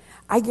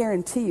 I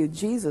guarantee you,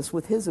 Jesus,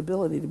 with his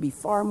ability to be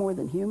far more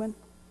than human,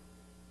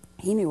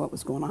 he knew what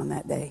was going on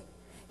that day.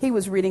 He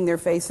was reading their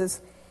faces.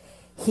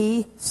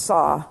 He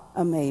saw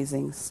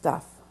amazing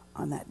stuff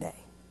on that day.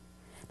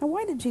 Now,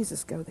 why did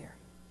Jesus go there?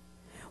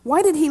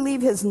 Why did he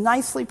leave his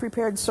nicely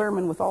prepared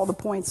sermon with all the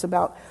points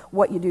about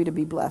what you do to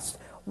be blessed?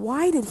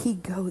 Why did he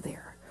go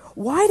there?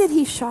 Why did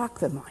he shock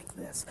them like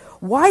this?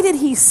 Why did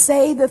he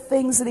say the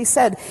things that he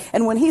said?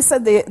 And when he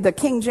said, the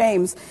King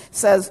James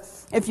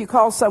says, if you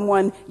call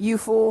someone you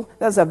fool,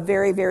 that was a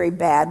very, very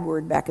bad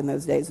word back in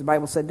those days. The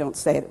Bible said don't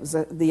say it. It was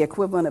the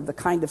equivalent of the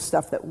kind of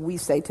stuff that we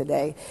say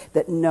today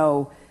that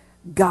no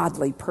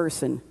godly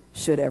person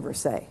should ever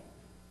say.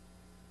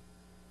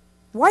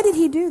 Why did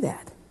he do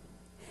that?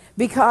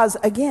 Because,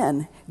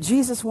 again,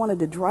 Jesus wanted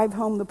to drive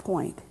home the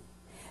point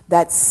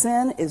that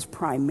sin is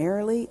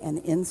primarily an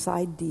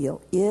inside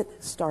deal. It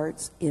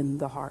starts in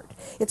the heart.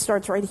 It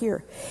starts right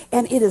here.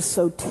 And it is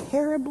so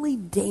terribly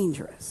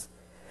dangerous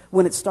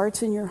when it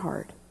starts in your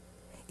heart.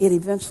 It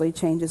eventually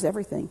changes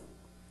everything.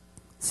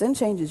 Sin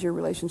changes your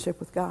relationship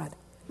with God.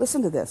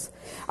 Listen to this.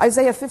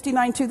 Isaiah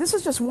 59:2. This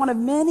is just one of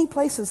many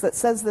places that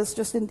says this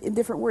just in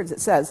different words.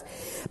 It says,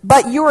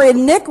 but your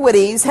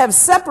iniquities have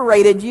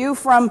separated you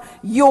from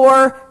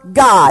your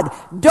God.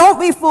 Don't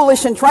be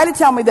foolish and try to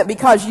tell me that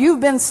because you've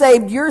been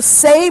saved, you're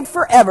saved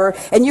forever,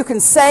 and you can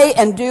say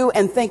and do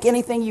and think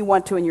anything you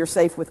want to, and you're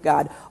safe with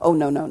God. Oh,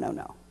 no, no, no,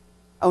 no.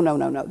 Oh, no,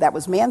 no, no. That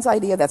was man's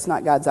idea. That's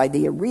not God's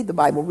idea. Read the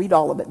Bible. Read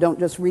all of it. Don't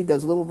just read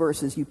those little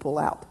verses you pull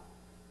out.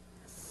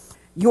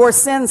 Your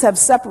sins have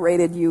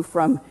separated you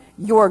from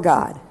your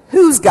God.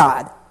 Whose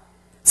God?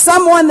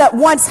 Someone that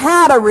once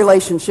had a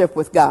relationship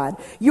with God.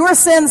 Your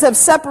sins have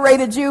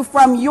separated you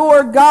from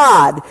your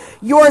God.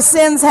 Your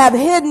sins have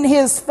hidden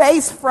his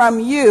face from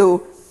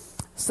you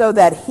so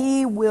that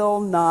he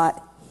will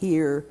not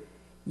hear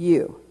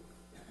you.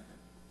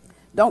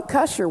 Don't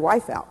cuss your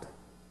wife out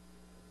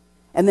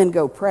and then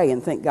go pray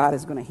and think God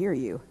is going to hear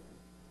you.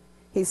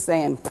 He's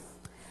saying,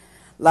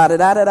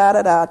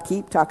 la-da-da-da-da-da-da,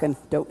 keep talking,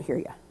 don't hear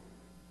you.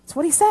 That's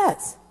what he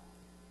says.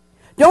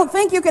 Don't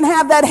think you can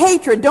have that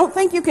hatred. Don't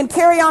think you can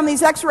carry on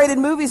these X-rated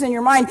movies in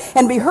your mind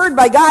and be heard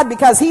by God,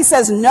 because he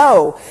says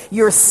no.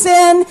 Your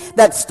sin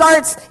that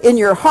starts in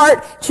your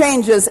heart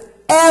changes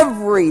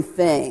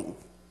everything.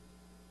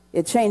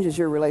 It changes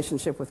your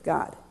relationship with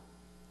God.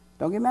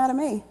 Don't get mad at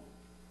me.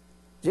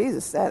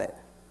 Jesus said it.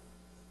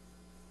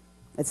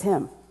 It's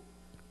him.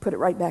 Put it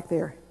right back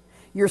there.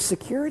 Your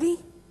security,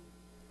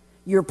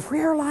 your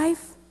prayer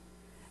life,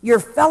 your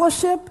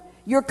fellowship,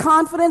 your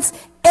confidence,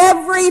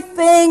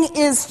 everything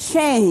is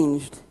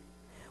changed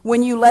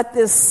when you let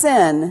this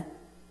sin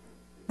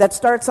that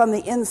starts on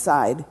the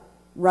inside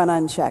run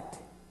unchecked.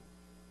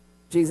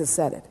 Jesus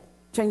said it.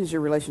 Changes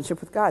your relationship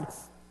with God.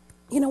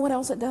 You know what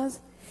else it does?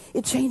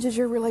 It changes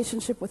your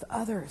relationship with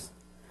others.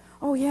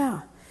 Oh,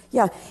 yeah.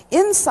 Yeah.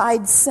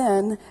 Inside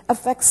sin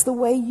affects the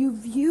way you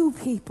view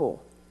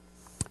people.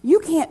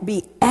 You can't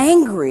be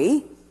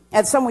angry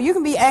at someone. You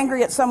can be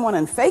angry at someone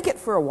and fake it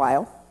for a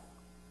while.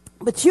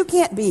 But you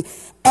can't be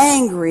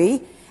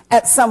angry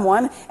at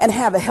someone and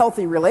have a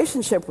healthy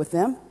relationship with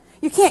them.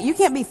 You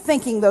can't be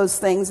thinking those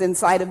things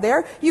inside of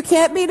there. You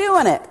can't be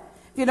doing it.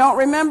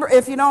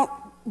 If you don't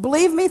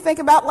believe me, think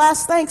about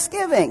last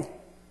Thanksgiving.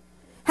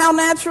 How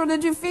natural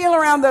did you feel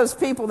around those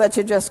people that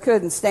you just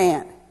couldn't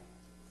stand?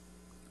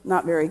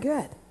 Not very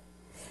good.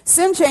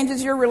 Sin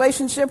changes your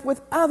relationship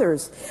with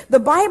others. The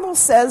Bible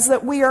says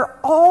that we are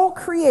all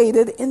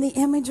created in the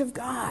image of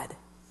God.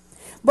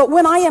 But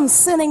when I am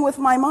sinning with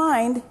my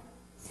mind,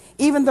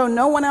 even though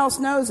no one else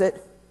knows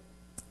it,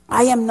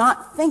 I am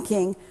not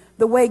thinking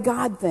the way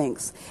God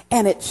thinks,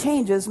 and it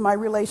changes my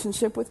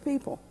relationship with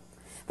people.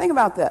 Think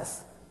about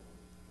this.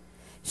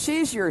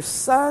 She's your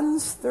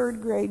son's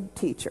third grade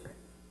teacher.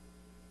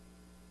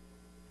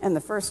 And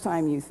the first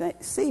time you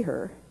see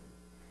her,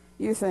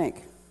 you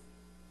think,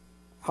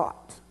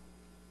 hot.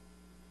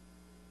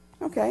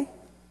 Okay.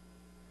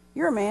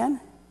 You're a man.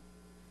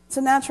 It's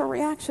a natural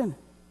reaction.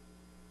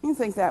 You can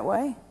think that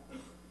way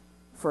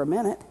for a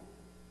minute.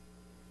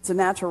 It's a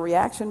natural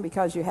reaction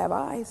because you have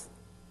eyes.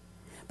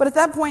 But at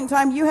that point in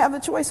time, you have the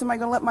choice. Am I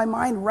going to let my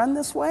mind run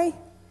this way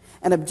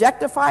and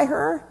objectify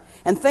her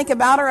and think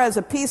about her as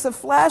a piece of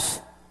flesh,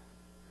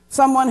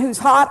 someone who's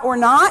hot or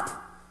not?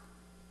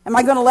 Am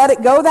I going to let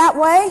it go that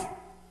way?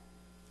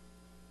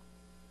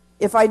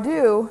 If I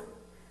do,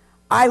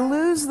 I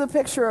lose the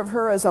picture of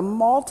her as a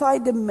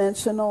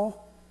multidimensional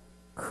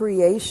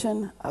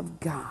creation of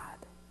God.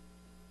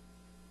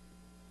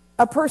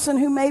 A person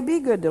who may be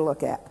good to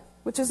look at,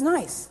 which is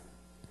nice,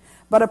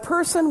 but a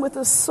person with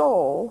a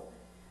soul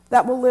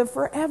that will live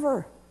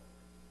forever.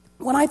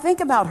 When I think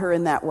about her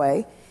in that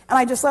way, and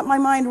I just let my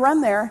mind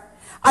run there,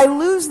 I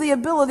lose the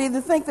ability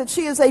to think that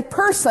she is a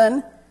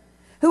person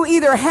who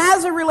either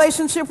has a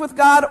relationship with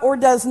God or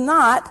does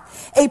not,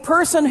 a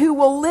person who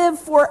will live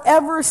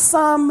forever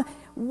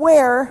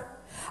somewhere,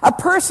 a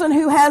person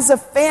who has a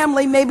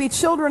family, maybe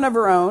children of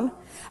her own,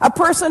 a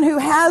person who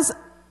has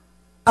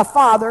a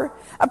father,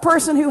 a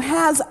person who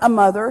has a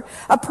mother,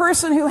 a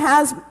person who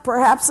has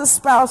perhaps a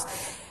spouse.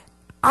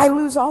 I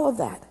lose all of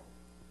that.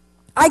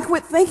 I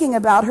quit thinking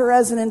about her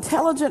as an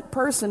intelligent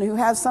person who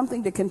has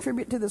something to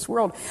contribute to this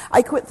world.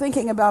 I quit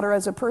thinking about her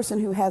as a person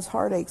who has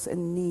heartaches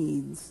and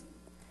needs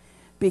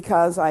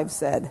because I've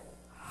said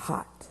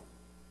hot.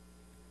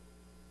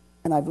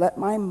 And I've let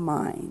my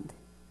mind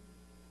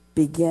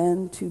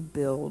begin to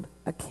build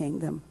a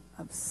kingdom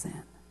of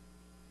sin.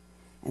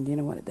 And you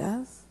know what it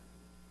does?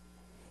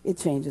 It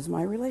changes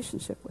my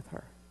relationship with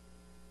her.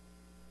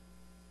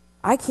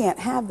 I can't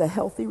have the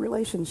healthy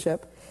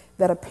relationship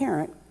that a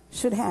parent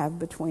should have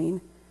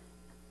between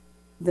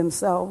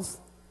themselves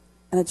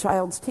and a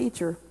child's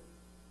teacher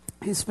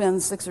who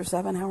spends 6 or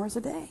 7 hours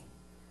a day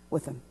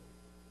with them.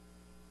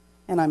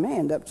 And I may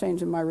end up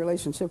changing my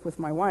relationship with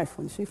my wife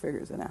when she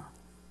figures it out.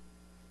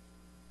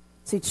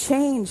 See,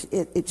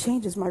 it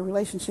changes my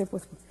relationship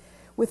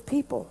with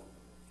people.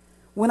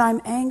 When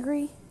I'm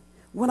angry,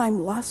 when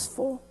I'm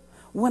lustful,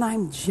 when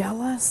I'm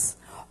jealous,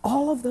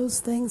 all of those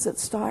things that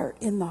start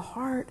in the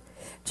heart,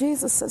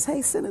 Jesus says,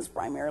 hey, sin is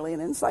primarily an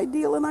inside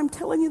deal, and I'm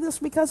telling you this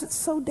because it's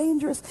so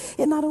dangerous.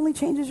 It not only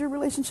changes your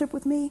relationship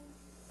with me,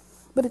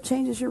 but it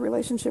changes your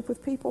relationship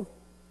with people.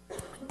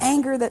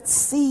 Anger that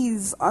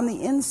seethes on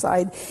the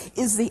inside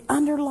is the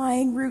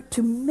underlying root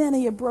to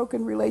many a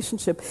broken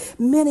relationship,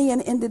 many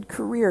an ended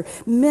career,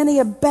 many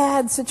a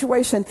bad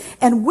situation.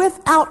 And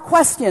without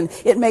question,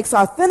 it makes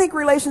authentic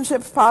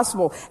relationships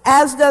possible,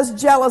 as does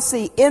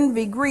jealousy,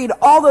 envy, greed,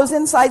 all those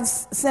inside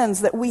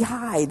sins that we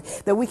hide,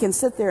 that we can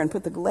sit there and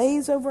put the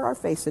glaze over our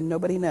face and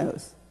nobody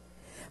knows.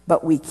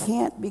 But we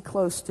can't be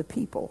close to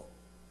people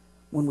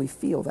when we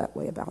feel that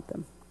way about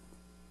them.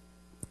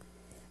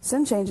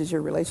 Sin changes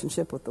your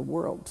relationship with the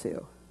world,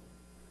 too.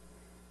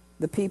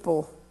 The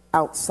people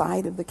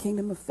outside of the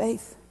kingdom of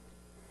faith.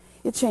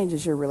 It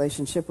changes your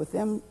relationship with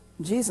them.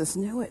 Jesus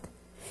knew it.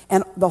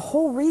 And the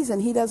whole reason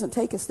he doesn't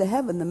take us to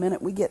heaven the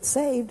minute we get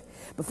saved,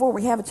 before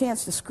we have a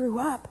chance to screw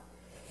up,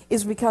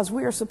 is because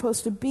we are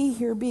supposed to be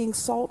here being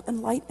salt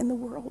and light in the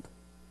world.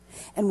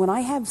 And when I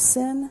have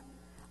sin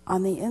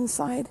on the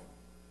inside,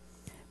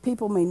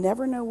 people may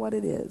never know what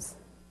it is,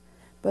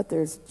 but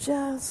there's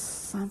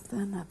just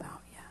something about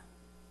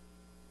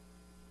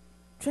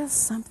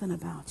Just something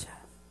about you.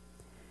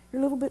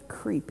 You're a little bit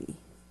creepy.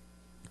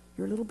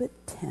 You're a little bit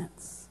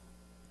tense.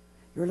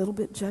 You're a little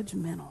bit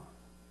judgmental.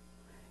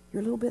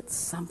 You're a little bit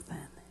something.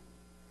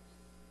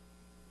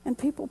 And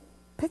people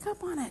pick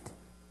up on it.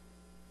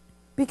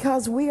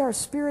 Because we are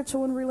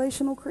spiritual and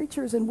relational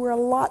creatures, and we're a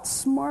lot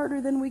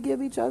smarter than we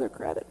give each other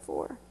credit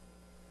for.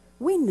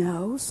 We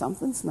know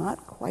something's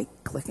not quite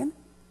clicking.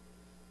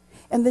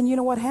 And then you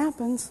know what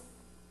happens?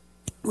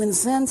 When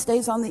sin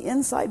stays on the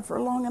inside for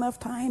a long enough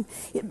time,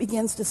 it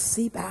begins to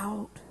seep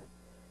out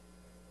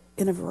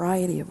in a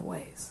variety of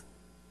ways.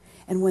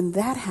 And when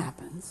that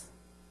happens,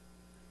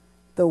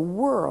 the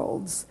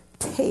world's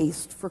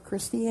taste for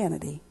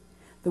Christianity,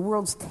 the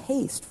world's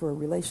taste for a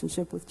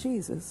relationship with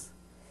Jesus,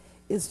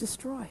 is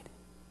destroyed.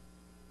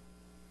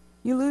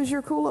 You lose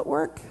your cool at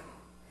work?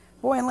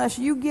 Boy, unless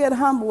you get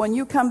humble and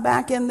you come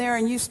back in there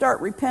and you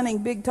start repenting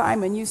big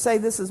time and you say,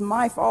 this is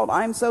my fault,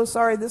 I'm so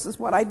sorry, this is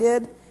what I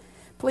did,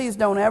 please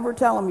don't ever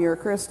tell them you're a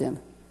Christian.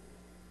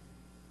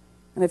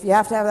 And if you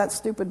have to have that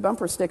stupid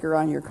bumper sticker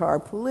on your car,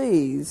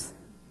 please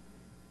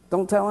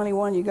don't tell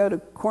anyone you go to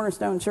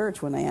Cornerstone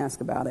Church when they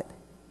ask about it.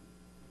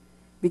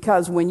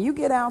 Because when you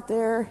get out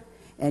there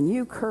and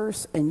you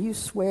curse and you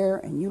swear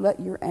and you let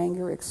your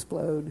anger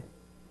explode,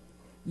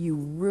 you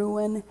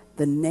ruin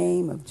the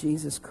name of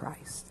Jesus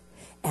Christ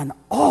and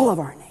all of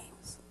our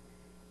names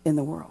in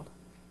the world.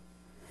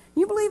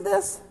 You believe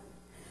this?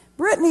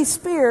 Britney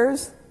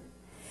Spears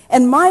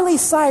and Miley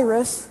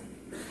Cyrus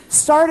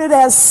started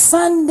as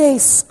Sunday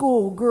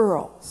school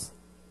girls.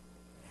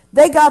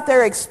 They got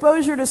their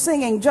exposure to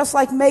singing just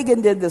like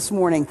Megan did this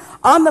morning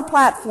on the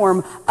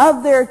platform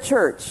of their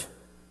church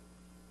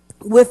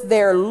with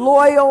their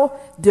loyal,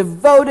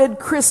 devoted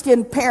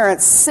Christian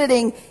parents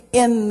sitting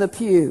in the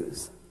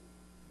pews.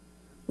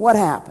 What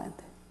happened?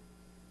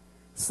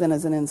 Sin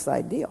is an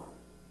inside deal.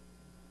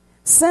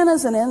 Sin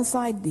is an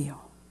inside deal.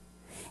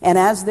 And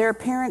as their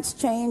parents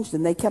changed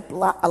and they kept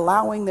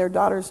allowing their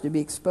daughters to be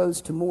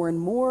exposed to more and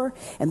more,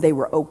 and they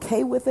were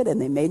okay with it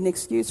and they made an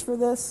excuse for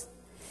this,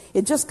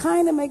 it just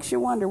kind of makes you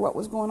wonder what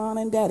was going on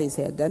in Daddy's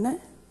head, doesn't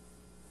it?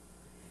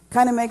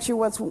 Kind of makes you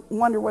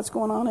wonder what's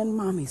going on in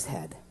Mommy's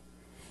head.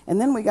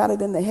 And then we got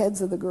it in the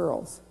heads of the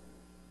girls.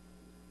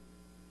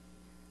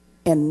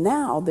 And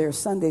now their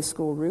Sunday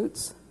school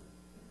roots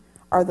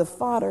are the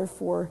fodder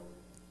for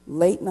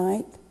late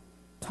night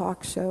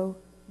talk show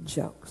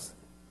jokes.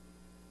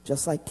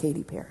 Just like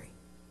Katy Perry.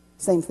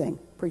 Same thing,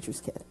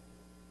 preacher's kid.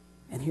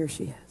 And here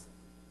she is.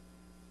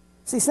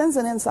 See, sin's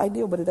an inside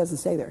deal, but it doesn't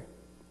stay there.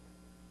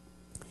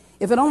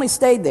 If it only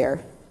stayed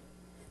there,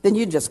 then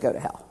you'd just go to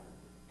hell.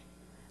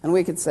 And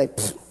we could say,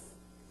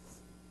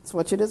 it's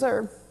what you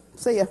deserve.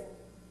 See ya.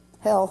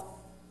 Hell.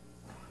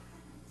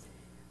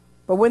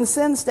 But when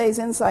sin stays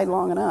inside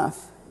long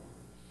enough,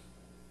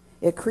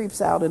 it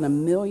creeps out in a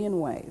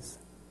million ways.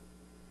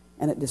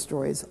 And it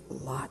destroys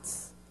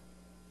lots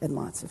and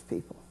lots of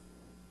people.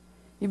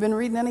 You've been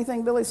reading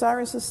anything Billy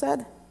Cyrus has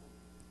said?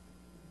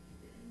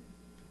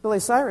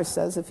 Billy Cyrus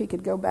says if he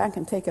could go back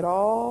and take it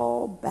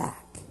all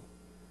back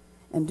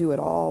and do it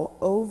all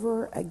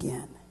over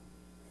again,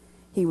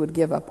 he would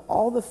give up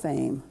all the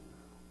fame,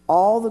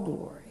 all the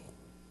glory,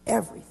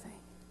 everything,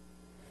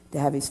 to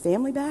have his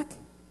family back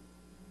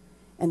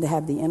and to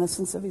have the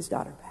innocence of his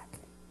daughter back.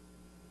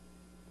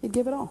 He'd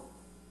give it all.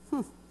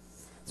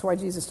 That's why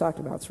Jesus talked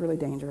about it's really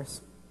dangerous.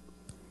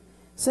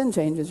 Sin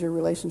changes your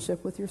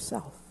relationship with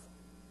yourself.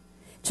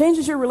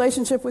 Changes your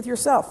relationship with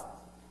yourself.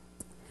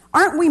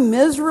 Aren't we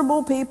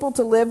miserable people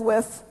to live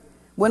with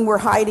when we're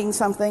hiding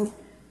something?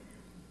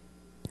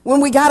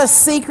 When we got a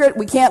secret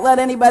we can't let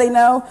anybody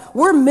know?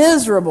 We're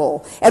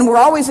miserable, and we're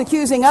always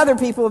accusing other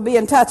people of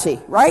being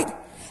touchy, right?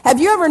 Have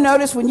you ever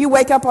noticed when you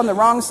wake up on the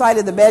wrong side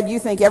of the bed, you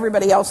think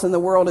everybody else in the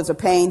world is a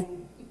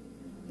pain?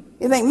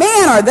 You think,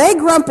 man, are they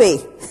grumpy?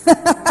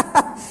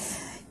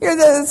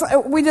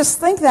 We just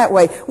think that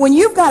way. When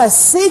you've got a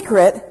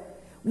secret,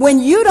 when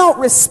you don't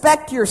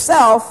respect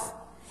yourself,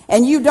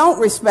 and you don't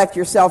respect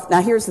yourself,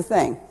 now here's the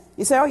thing.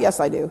 You say, oh, yes,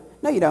 I do.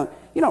 No, you don't.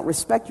 You don't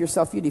respect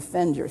yourself, you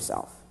defend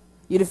yourself.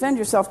 You defend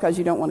yourself because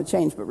you don't want to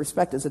change, but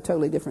respect is a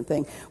totally different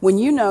thing. When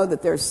you know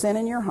that there's sin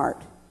in your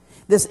heart,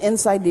 this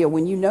inside deal,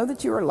 when you know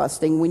that you are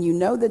lusting, when you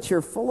know that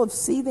you're full of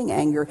seething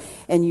anger,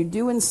 and you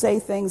do and say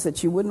things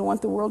that you wouldn't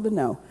want the world to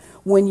know,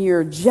 when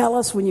you're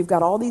jealous, when you've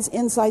got all these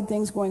inside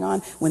things going on,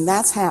 when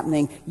that's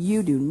happening,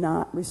 you do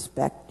not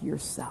respect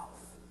yourself.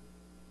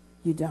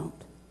 You don't.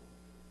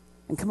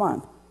 And come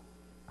on,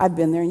 I've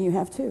been there and you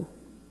have too.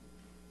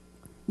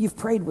 You've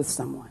prayed with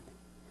someone,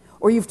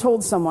 or you've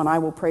told someone, I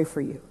will pray for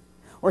you.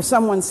 Or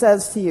someone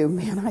says to you,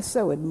 man, I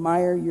so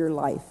admire your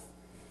life.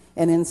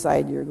 And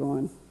inside you're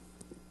going,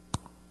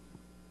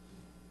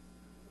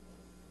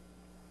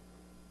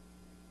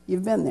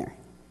 you've been there.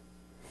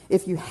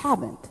 If you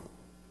haven't,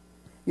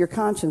 your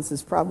conscience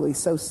is probably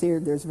so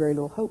seared there's very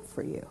little hope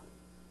for you.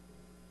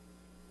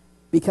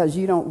 Because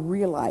you don't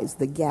realize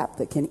the gap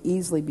that can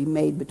easily be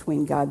made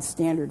between God's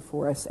standard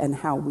for us and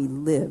how we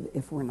live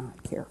if we're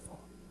not careful.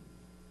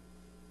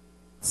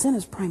 Sin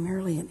is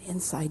primarily an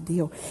inside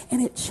deal,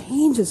 and it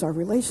changes our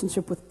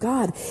relationship with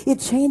God. It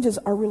changes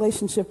our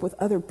relationship with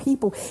other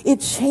people. It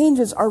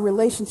changes our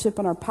relationship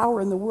and our power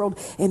in the world,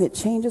 and it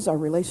changes our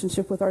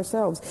relationship with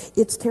ourselves.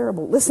 It's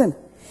terrible. Listen,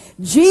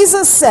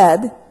 Jesus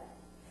said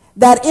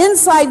that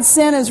inside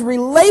sin is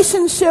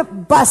relationship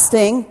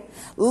busting,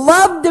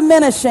 love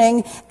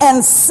diminishing,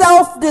 and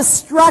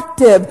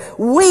self-destructive.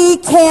 We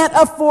can't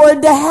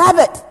afford to have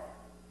it.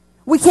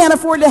 We can't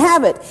afford to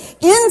have it.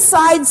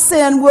 Inside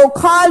sin will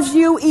cause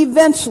you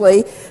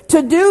eventually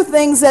to do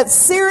things that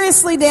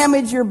seriously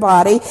damage your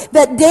body,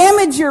 that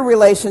damage your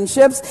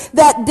relationships,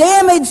 that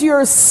damage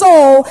your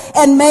soul,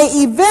 and may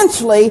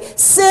eventually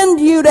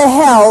send you to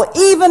hell,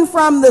 even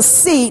from the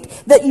seat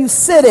that you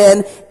sit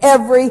in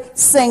every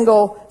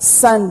single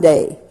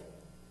Sunday.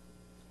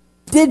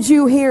 Did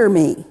you hear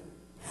me?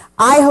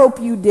 I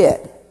hope you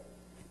did,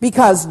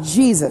 because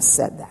Jesus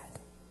said that.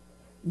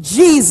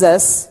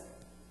 Jesus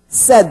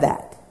said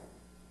that.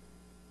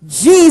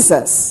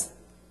 Jesus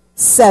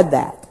said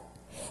that.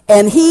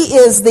 And he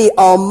is the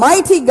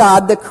Almighty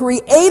God, the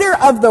creator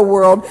of the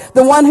world,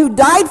 the one who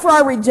died for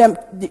our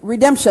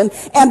redemption,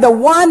 and the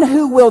one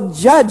who will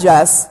judge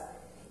us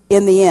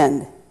in the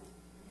end.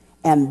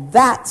 And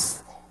that's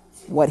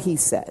what he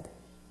said.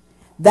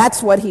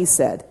 That's what he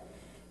said.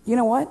 You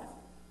know what?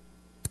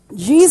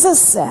 Jesus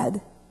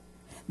said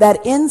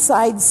that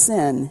inside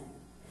sin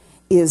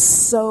is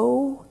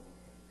so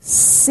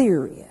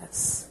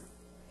serious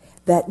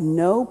that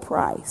no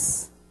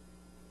price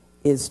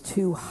is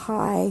too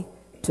high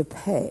to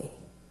pay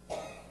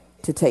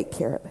to take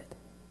care of it.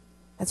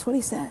 That's what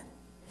he said.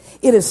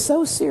 It is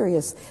so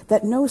serious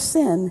that no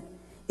sin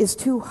is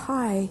too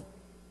high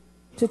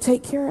to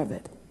take care of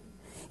it.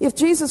 If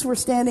Jesus were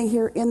standing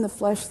here in the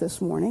flesh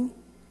this morning,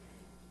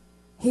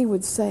 he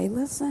would say,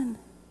 listen,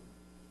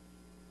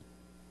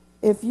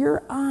 If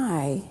your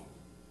eye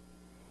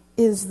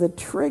is the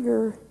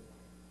trigger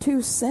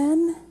to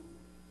sin,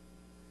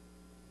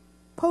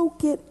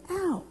 poke it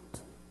out.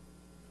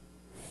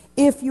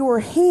 If your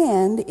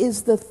hand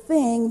is the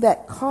thing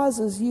that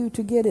causes you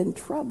to get in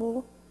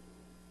trouble,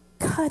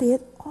 cut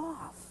it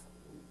off.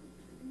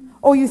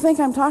 Oh, you think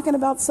I'm talking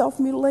about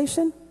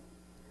self-mutilation?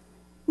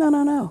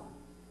 No.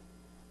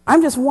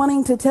 I'm just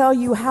wanting to tell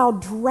you how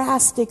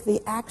drastic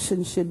the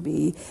action should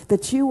be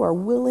that you are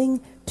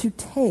willing to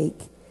take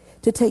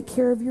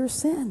care of your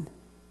sin.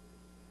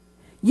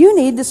 You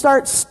need to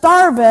start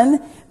starving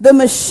the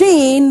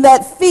machine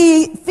that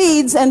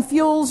feeds and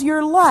fuels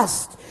your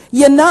lust.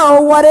 You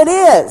know what it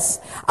is.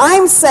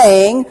 I'm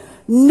saying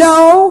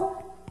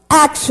no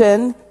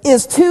action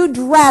is too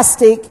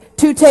drastic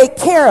to take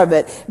care of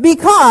it.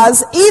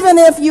 Because even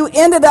if you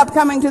ended up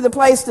coming to the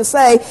place to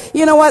say,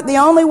 you know what, the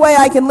only way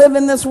I can live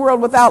in this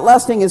world without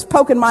lusting is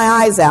poking my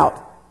eyes out,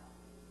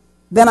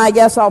 then I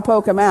guess I'll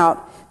poke them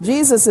out.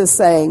 Jesus is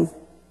saying,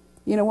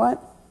 you know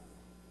what?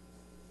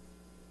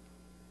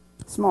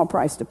 Small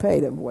price to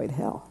pay to avoid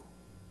hell.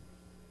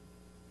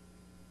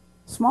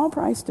 Small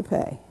price to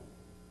pay.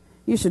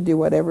 You should do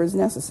whatever is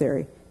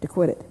necessary to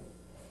quit it.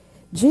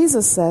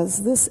 Jesus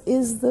says this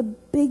is the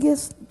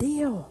biggest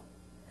deal.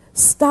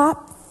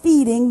 Stop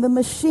feeding the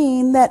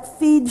machine that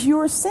feeds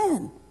your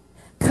sin.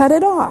 Cut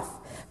it off.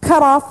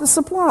 Cut off the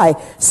supply.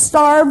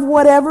 Starve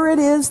whatever it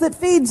is that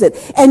feeds it.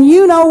 And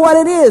you know what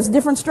it is.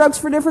 Different strokes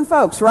for different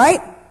folks, right?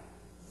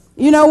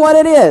 You know what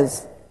it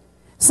is.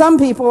 Some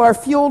people are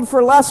fueled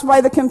for lust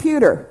by the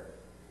computer.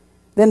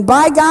 Then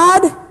by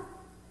God,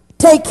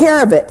 take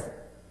care of it.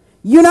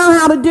 You know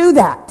how to do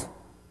that.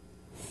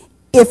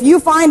 If you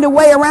find a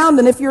way around,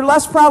 and if your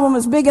lust problem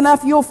is big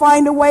enough, you'll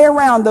find a way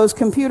around those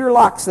computer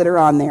locks that are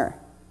on there.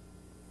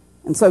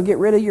 And so get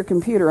rid of your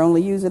computer.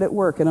 Only use it at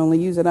work, and only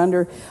use it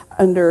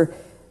under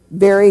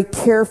very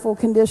careful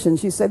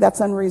conditions. You say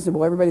that's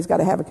unreasonable. Everybody's got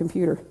to have a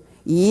computer.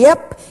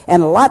 Yep,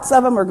 and lots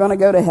of them are going to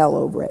go to hell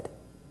over it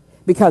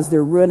because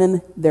they're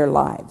ruining their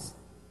lives.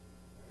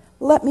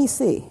 Let me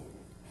see.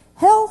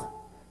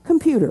 Hell,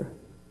 computer.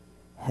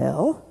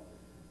 Hell,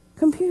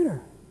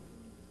 computer.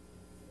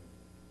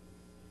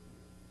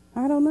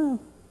 I don't know.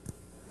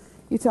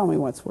 You tell me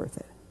what's worth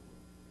it.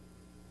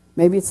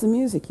 Maybe it's the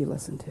music you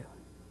listen to.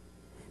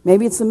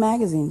 Maybe it's the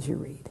magazines you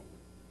read.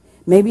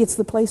 Maybe it's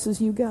the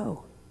places you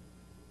go.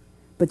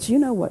 But you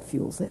know what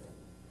fuels it.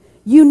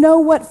 You know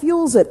what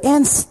fuels it.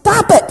 And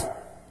stop it.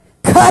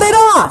 Cut it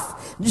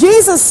off.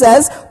 Jesus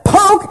says,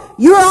 poke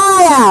your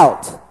eye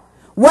out.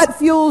 What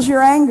fuels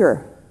your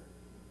anger?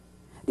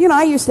 You know,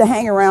 I used to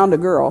hang around a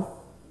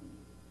girl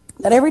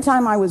that every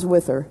time I was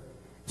with her,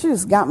 she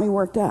just got me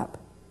worked up.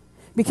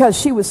 Because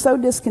she was so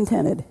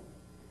discontented.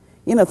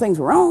 You know, things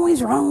were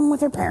always wrong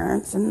with her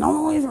parents and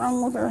always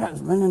wrong with her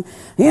husband and,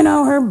 you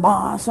know, her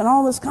boss and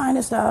all this kind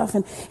of stuff.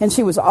 And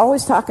she was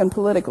always talking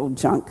political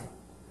junk.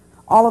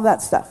 All of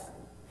that stuff.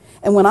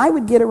 And when I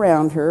would get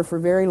around her for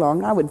very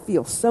long, I would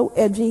feel so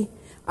edgy.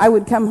 I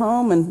would come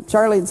home and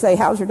Charlie would say,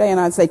 how's your day? And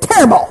I'd say,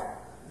 terrible.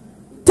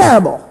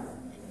 Terrible.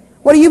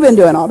 What have you been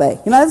doing all day?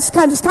 You know, this is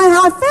just kind of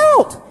how I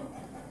felt.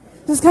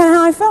 This is kind of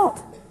how I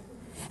felt.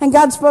 And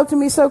God spoke to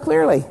me so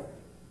clearly.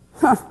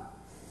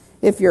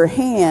 If your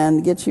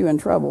hand gets you in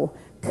trouble,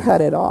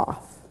 cut it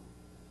off.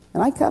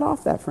 And I cut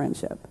off that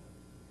friendship.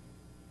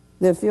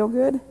 Did it feel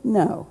good?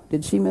 No.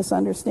 Did she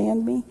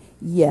misunderstand me?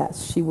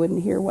 Yes. She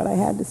wouldn't hear what I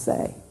had to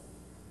say.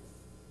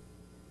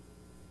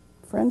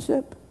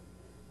 Friendship?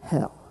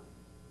 Hell.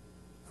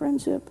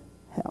 Friendship?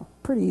 Hell.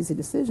 Pretty easy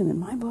decision in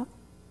my book.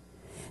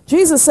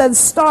 Jesus said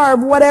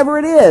starve whatever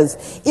it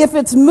is. If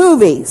it's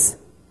movies,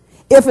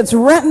 if it's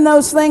renting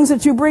those things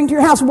that you bring to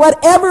your house,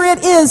 whatever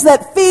it is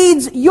that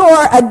feeds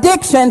your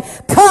addiction,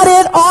 cut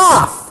it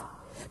off.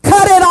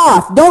 Cut it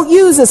off. Don't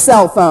use a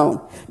cell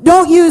phone.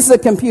 Don't use the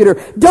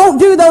computer. Don't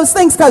do those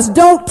things, because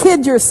don't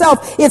kid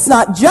yourself. It's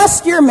not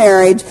just your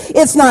marriage.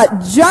 It's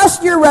not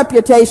just your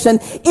reputation.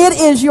 It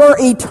is your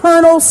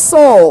eternal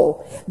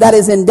soul that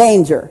is in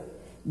danger.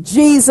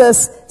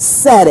 Jesus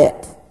said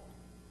it.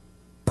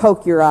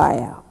 Poke your eye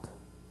out.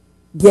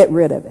 Get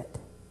rid of it.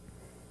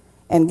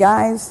 And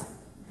guys,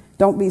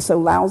 don't be so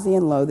lousy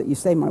and low that you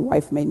say, my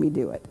wife made me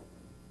do it.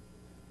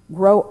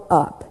 Grow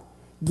up.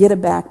 Get a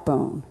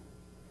backbone.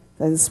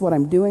 That is what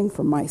I'm doing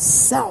for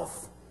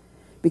myself.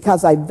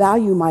 Because I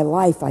value my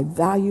life. I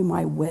value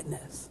my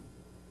witness.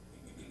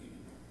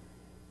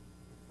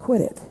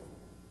 Quit it.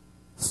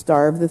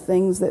 Starve the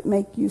things that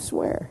make you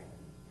swear.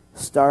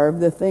 Starve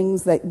the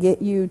things that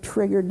get you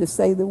triggered to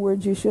say the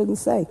words you shouldn't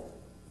say.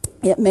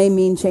 It may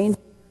mean changing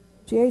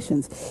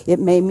associations. It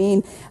may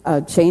mean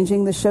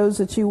changing the shows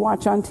that you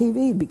watch on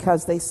TV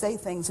because they say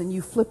things and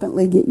you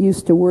flippantly get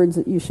used to words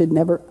that you should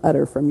never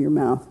utter from your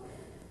mouth.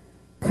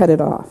 Cut it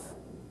off.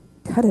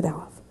 Cut it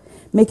off.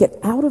 Make it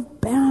out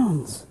of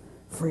bounds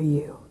for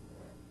you.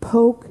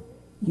 Poke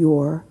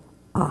your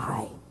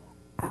eye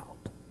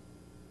out.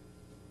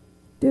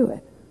 Do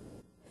it.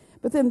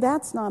 But then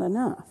that's not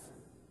enough.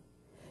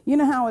 You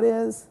know how it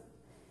is?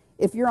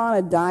 If you're on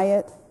a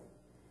diet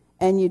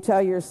and you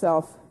tell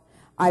yourself,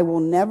 I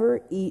will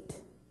never eat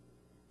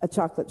a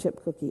chocolate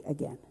chip cookie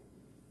again.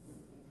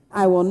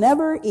 I will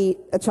never eat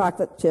a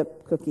chocolate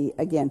chip cookie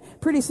again.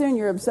 Pretty soon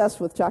you're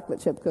obsessed with chocolate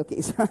chip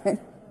cookies, right?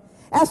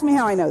 Ask me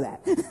how I know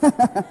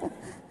that.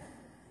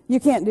 You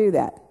can't do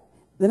that.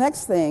 The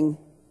next thing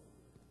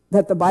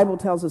that the Bible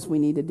tells us we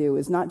need to do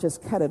is not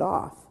just cut it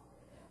off,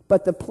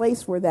 but the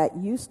place where that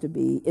used to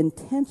be,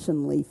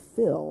 intentionally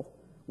fill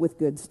with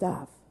good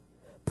stuff.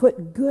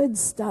 Put good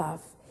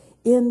stuff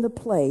in the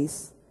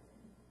place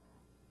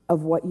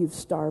of what you've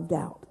starved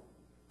out.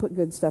 Put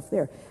good stuff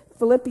there.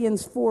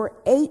 Philippians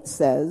 4:8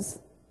 says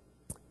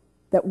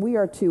that we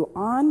are to,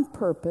 on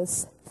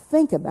purpose,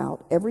 think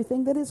about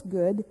everything that is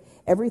good,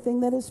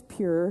 everything that is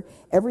pure,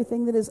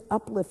 everything that is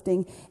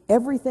uplifting,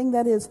 everything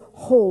that is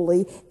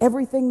holy,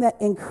 everything that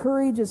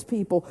encourages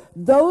people.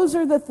 Those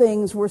are the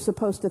things we're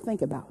supposed to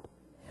think about.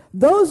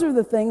 Those are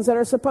the things that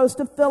are supposed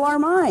to fill our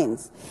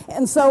minds.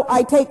 And so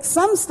I take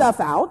some stuff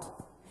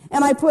out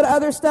and I put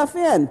other stuff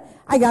in.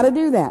 I got to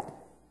do that.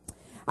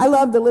 I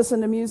love to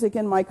listen to music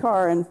in my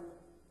car, and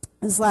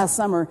this last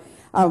summer,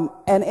 and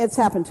it's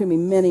happened to me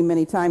many,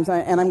 many times,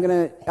 and I'm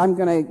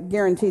gonna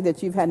guarantee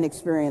that you've had an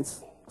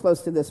experience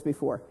close to this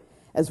before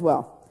as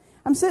well.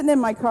 I'm sitting in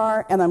my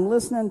car and I'm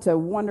listening to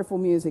wonderful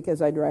music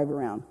as I drive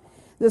around.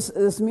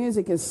 This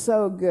music is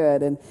so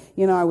good, and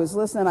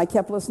I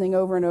kept listening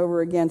over and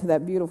over again to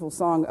that beautiful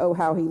song, "Oh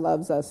How He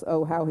Loves Us,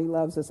 Oh How He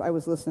Loves Us." I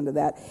was listening to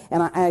that,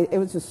 and it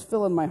was just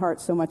filling my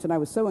heart so much, and I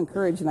was so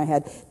encouraged, and I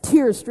had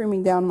tears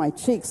streaming down my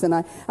cheeks, and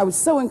I was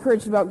so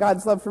encouraged about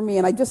God's love for me,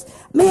 and I just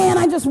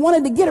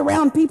wanted to get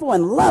around people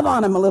and love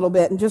on them a little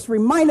bit, and just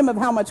remind them of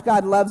how much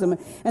God loves them,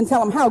 and tell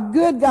them how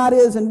good God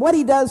is and what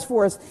He does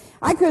for us.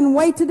 I couldn't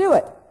wait to do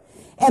it.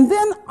 And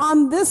then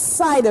on this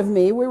side of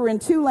me, we were in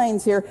two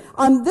lanes here,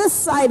 on this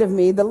side of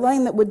me, the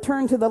lane that would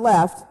turn to the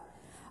left,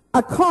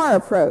 a car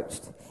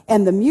approached,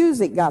 and the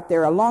music got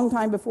there a long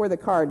time before the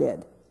car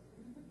did.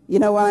 You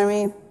know what I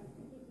mean?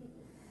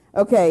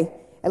 Okay,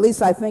 at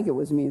least I think it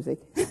was music.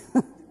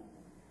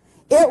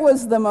 It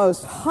was the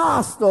most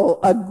hostile,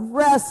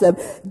 aggressive,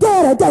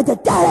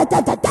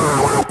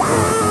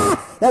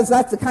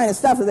 that's the kind of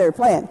stuff that they were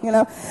playing,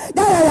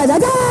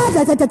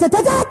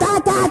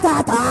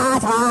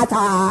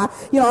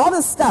 all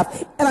this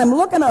stuff. And I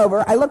look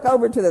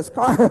over to this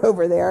car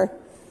over there,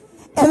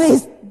 and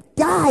these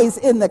guys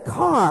in the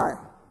car,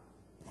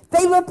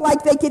 they look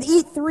like they could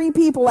eat 3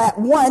 people at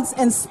once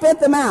and spit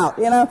them out,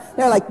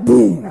 They're like,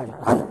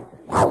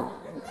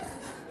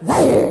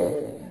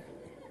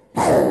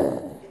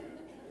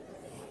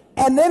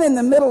 and then in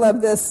the middle of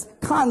this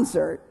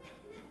concert,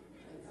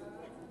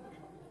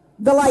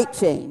 the light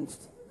changed.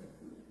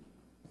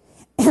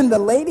 And the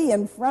lady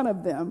in front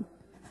of them,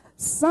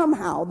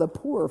 somehow the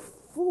poor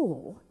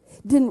fool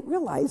didn't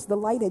realize the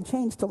light had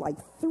changed to like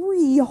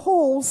 3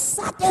 whole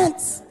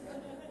seconds.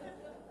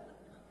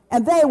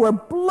 And they were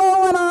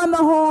blowing on the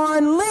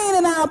horn,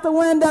 leaning out the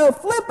window,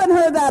 flipping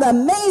her that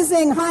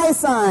amazing high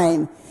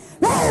sign.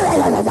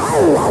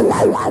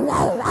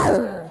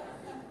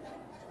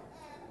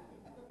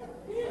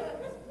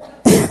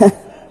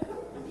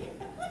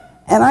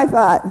 And I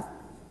thought,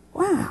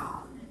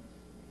 wow,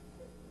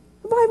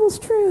 the Bible's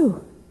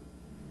true.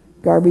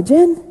 Garbage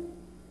in,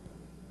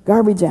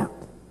 garbage out.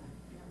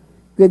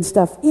 Good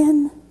stuff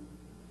in,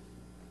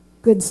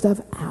 good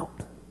stuff out.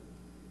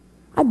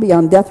 I'd be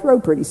on death row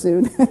pretty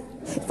soon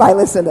if I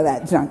listened to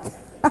that junk.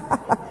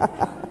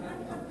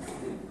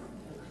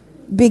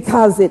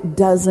 Because it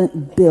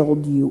doesn't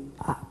build you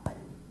up.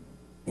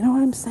 You know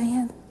what I'm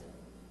saying?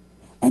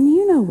 And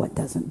you know what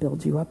doesn't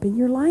build you up in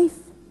your life.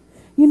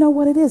 You know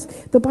what it is.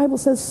 The Bible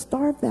says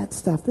starve that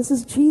stuff. This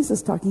is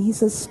Jesus talking. He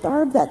says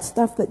starve that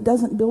stuff that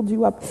doesn't build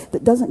you up,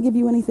 that doesn't give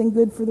you anything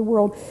good for the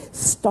world.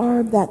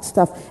 Starve that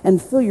stuff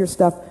and fill your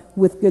stuff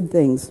with good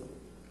things.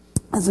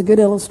 That's a good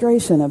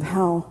illustration of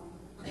how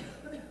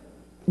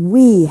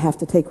we have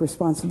to take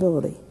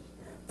responsibility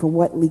for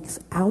what leaks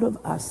out of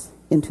us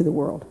into the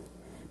world.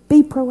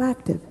 Be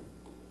proactive.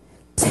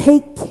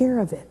 Take care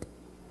of it.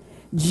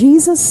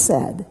 Jesus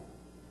said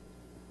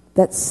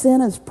that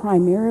sin is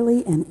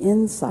primarily an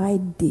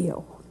inside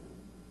deal.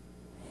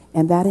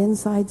 And that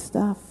inside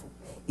stuff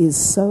is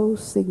so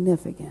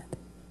significant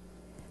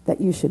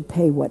that you should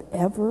pay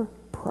whatever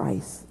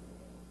price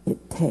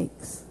it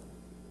takes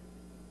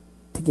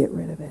to get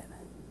rid of it,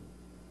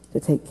 to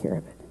take care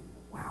of it.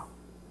 Wow.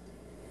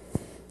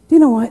 Do you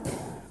know what?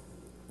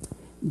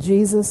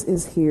 Jesus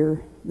is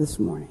here this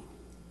morning.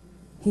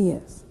 He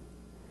is.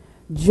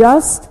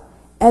 Just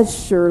as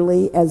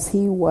surely as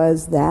he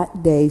was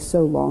that day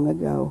so long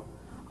ago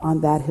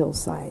on that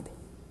hillside.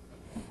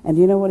 And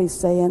you know what he's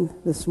saying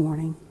this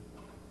morning?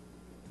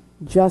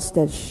 Just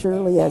as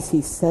surely as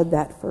he said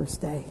that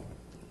first day.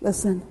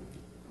 Listen,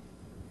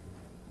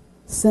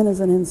 sin is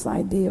an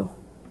inside deal.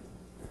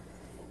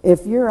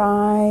 If your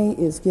eye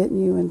is getting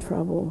you in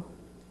trouble,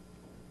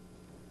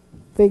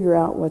 figure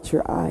out what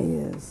your eye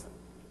is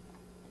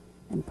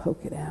and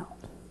poke it out.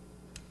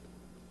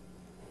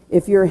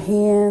 If your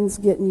hand's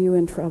getting you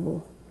in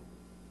trouble,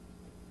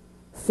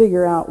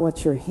 figure out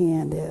what your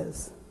hand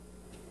is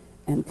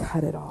and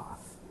cut it off.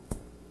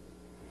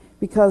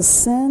 Because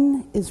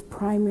sin is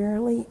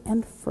primarily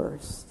and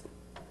first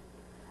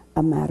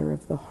a matter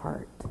of the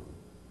heart.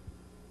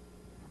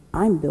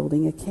 I'm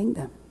building a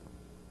kingdom.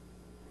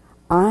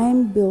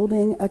 I'm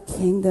building a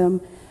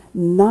kingdom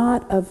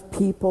not of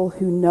people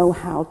who know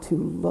how to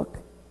look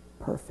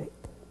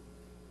perfect,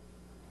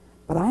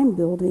 but I'm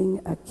building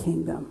a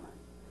kingdom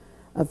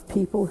of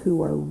people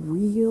who are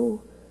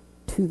real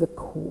to the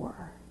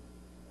core.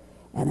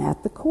 And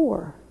at the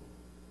core,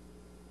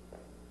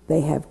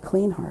 they have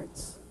clean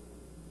hearts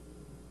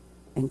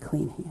and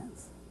clean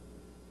hands.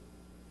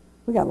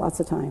 We got lots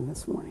of time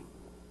this morning.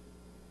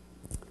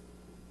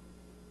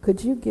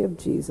 Could you give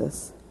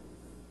Jesus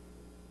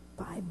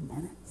 5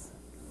 minutes?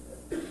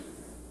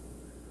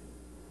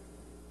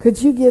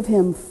 Could you give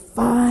him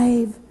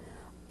 5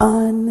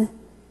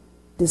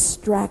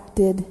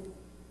 undistracted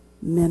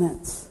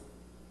minutes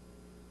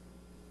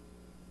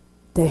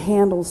to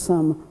handle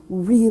some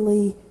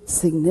really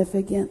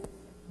significant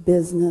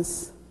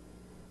business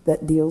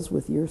that deals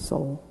with your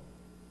soul?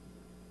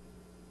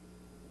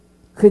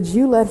 Could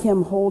you let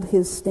him hold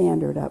his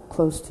standard up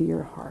close to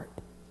your heart?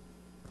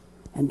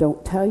 And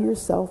don't tell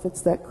yourself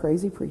it's that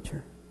crazy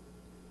preacher.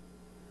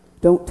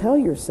 Don't tell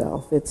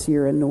yourself it's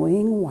your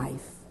annoying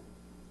wife.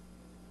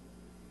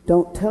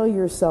 Don't tell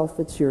yourself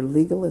it's your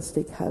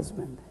legalistic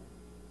husband.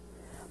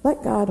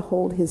 Let God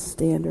hold his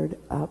standard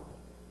up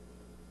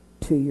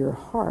to your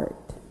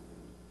heart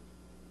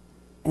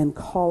and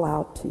call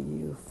out to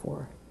you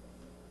for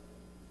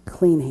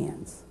clean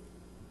hands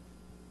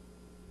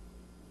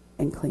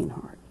and clean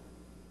heart.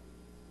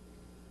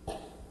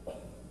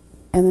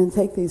 And then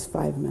take these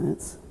 5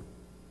 minutes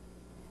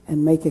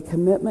and make a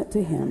commitment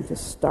to him to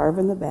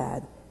starving the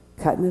bad,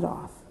 cutting it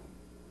off,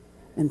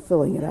 and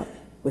filling it up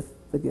with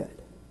the good.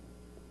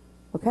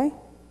 Okay?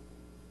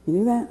 You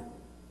do that?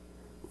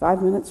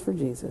 5 minutes for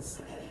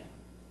Jesus,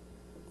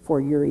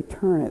 for your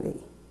eternity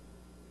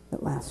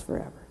that lasts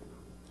forever.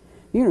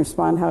 You can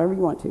respond however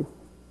you want to.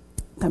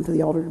 Come to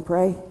the altar and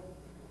pray.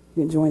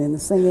 You can join in the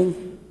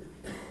singing.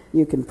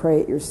 You can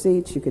pray at your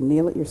seats. You can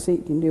kneel at your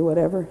seat. You can do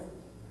whatever.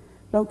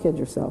 Don't kid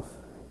yourself.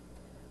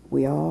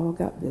 We all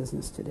got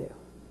business to do.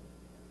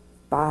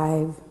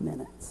 5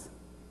 minutes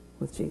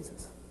with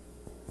Jesus.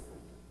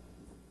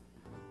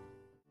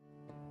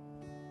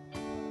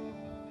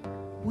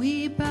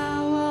 We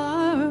bow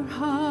our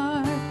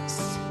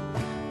hearts,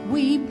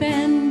 we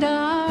bend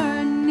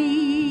our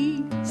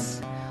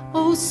knees.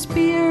 Oh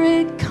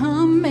Spirit,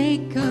 come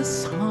make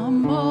us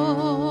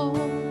humble.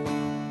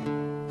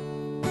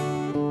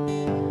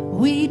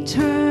 We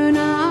turn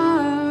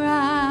our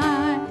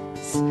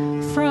eyes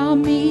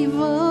from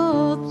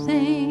evil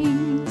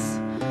things.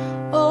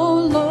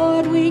 Oh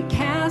Lord, we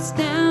cast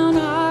down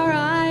our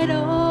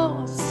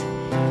idols.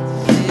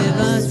 Give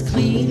us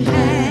clean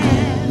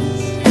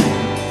hands,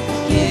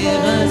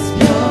 give us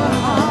pure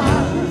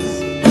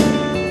hearts.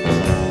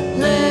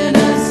 Let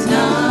us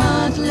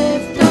not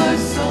lift our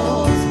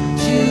souls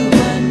to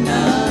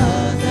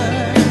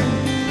another.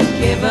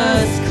 Give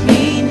us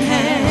clean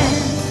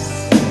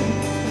hands,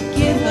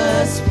 give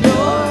us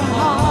pure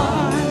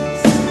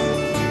hearts.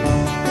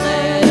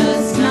 Let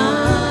us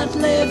not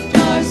lift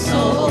our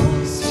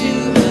souls to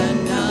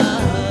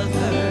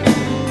another.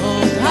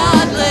 Oh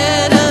God,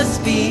 let us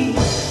be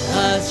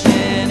a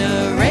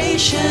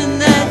generation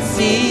that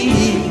seeks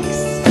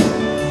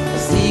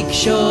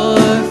your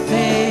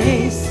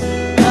face,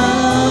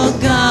 oh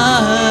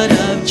God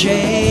of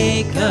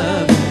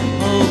Jacob.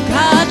 Oh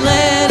God,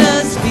 let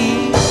us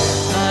be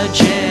a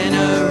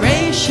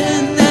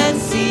generation that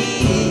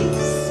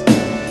seeks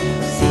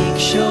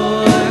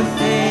your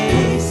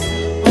face,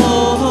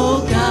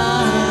 oh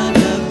God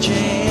of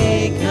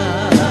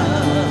Jacob.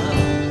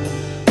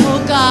 Oh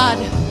God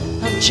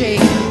of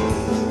Jacob.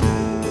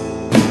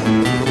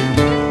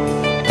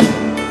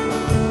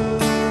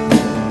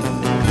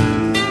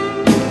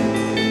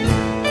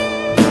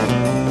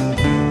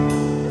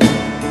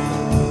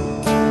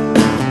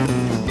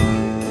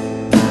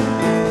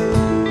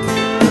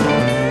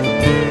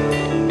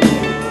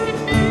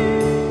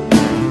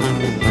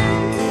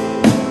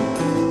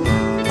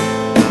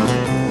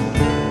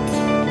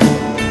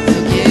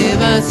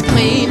 Give us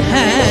clean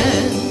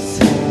hands,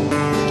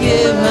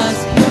 give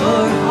us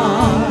pure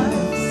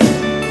hearts.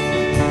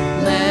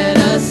 Let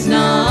us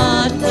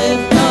not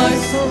lift our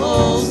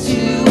souls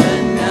to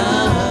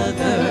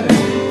another.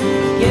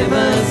 Give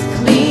us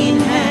clean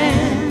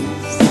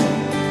hands,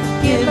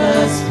 give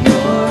us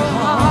pure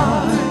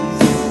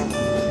hearts.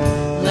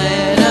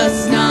 Let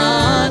us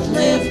not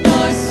lift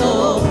our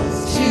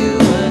souls to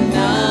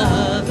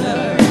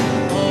another.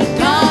 Oh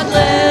God,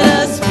 let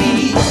us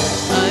be a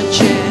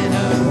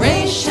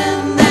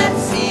generation that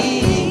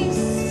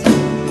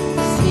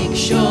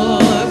seeks your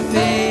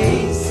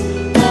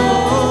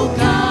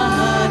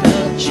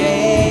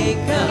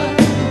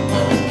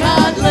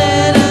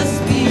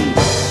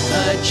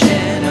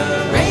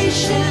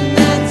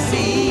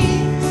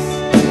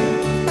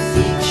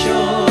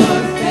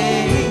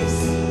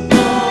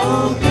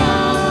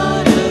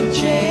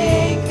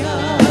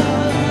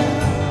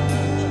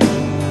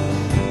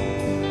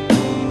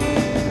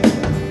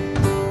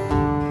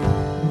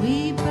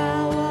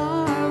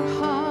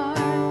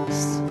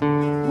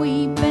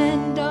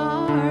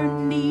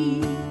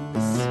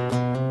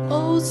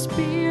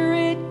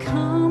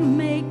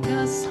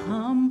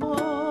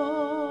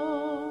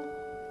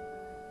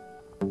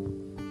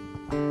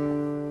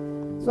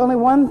There's only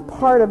one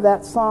part of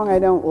that song I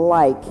don't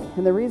like,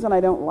 and the reason I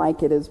don't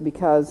like it is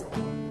because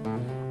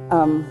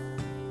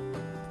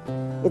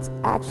it's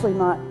actually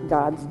not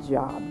God's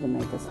job to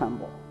make us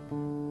humble.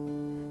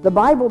 The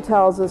Bible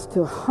tells us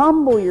to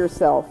humble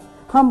yourself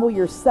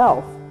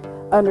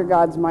under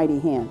God's mighty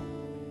hand.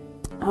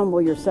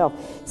 Humble yourself.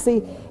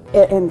 See,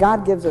 and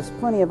God gives us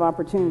plenty of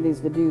opportunities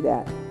to do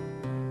that.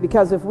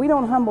 Because if we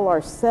don't humble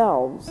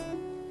ourselves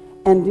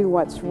and do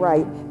what's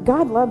right,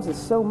 God loves us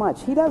so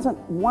much. He doesn't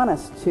want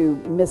us to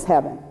miss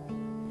heaven.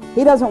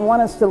 He doesn't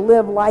want us to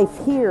live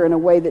life here in a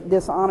way that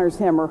dishonors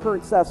Him or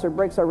hurts us or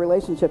breaks our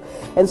relationship.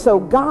 And so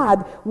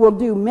God will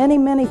do many,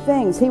 many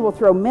things. He will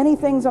throw many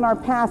things in our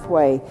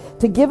pathway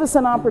to give us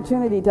an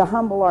opportunity to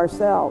humble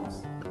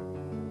ourselves.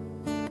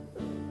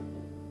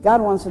 God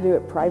wants to do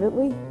it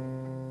privately.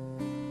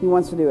 He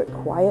wants to do it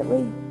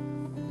quietly.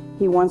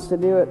 He wants to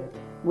do it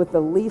with the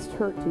least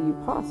hurt to you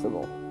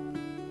possible.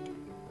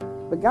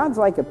 But God's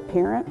like a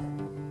parent.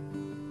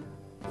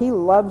 He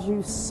loves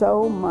you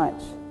so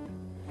much.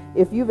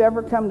 If you've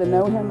ever come to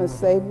know Him as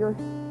Savior,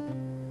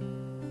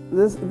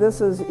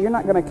 this is, you're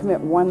not going to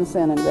commit one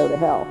sin and go to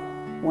hell.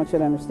 I want you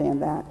to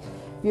understand that.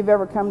 If you've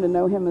ever come to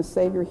know Him as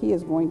Savior, He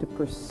is going to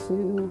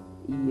pursue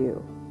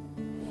you.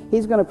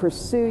 He's going to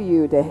pursue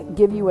you to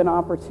give you an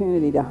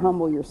opportunity to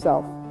humble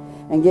yourself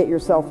and get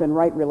yourself in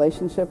right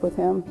relationship with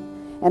Him.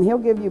 And He'll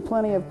give you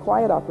plenty of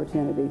quiet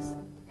opportunities.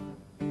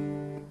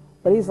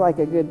 But He's like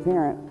a good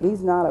parent.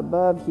 He's not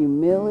above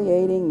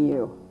humiliating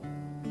you,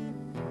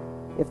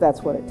 if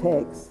that's what it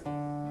takes.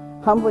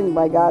 Humbling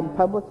by God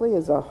publicly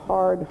is a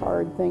hard,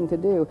 hard thing to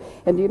do.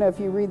 And do you know, if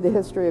you read the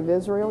history of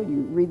Israel,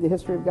 you read the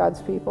history of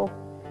God's people,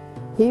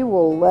 He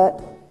will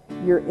let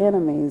your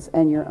enemies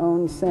and your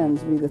own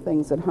sins be the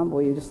things that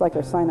humble you. Just like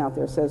our sign out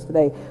there says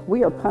today,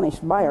 we are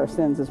punished by our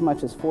sins as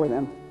much as for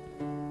them.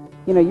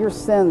 You know, your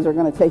sins are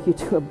going to take you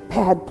to a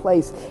bad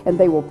place, and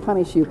they will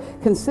punish you.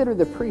 Consider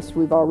the priest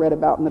we've all read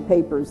about in the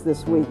papers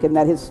this week, and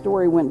that his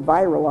story went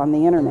viral on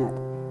the internet.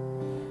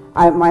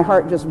 My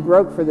heart just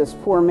broke for this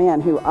poor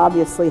man who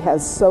obviously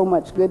has so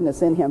much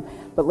goodness in him.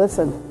 But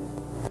listen,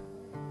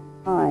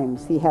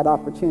 times he had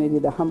opportunity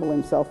to humble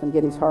himself and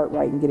get his heart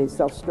right and get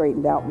himself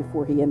straightened out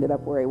before he ended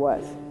up where he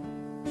was.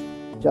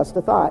 Just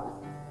a thought.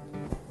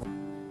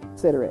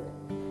 Consider it.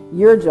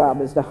 Your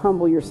job is to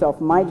humble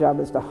yourself. My job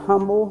is to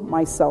humble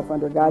myself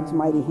under God's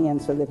mighty hand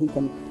so that He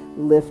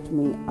can lift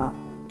me up.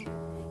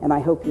 And I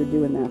hope you're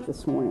doing that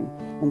this morning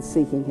and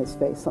seeking His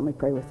face. Let me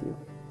pray with you.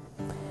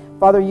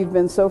 Father, You've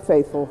been so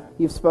faithful.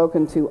 You've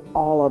spoken to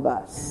all of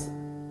us.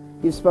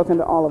 You've spoken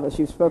to all of us.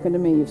 You've spoken to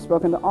me. You've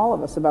spoken to all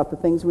of us about the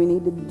things we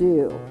need to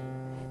do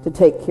to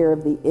take care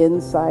of the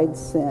inside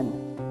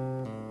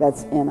sin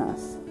that's in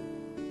us.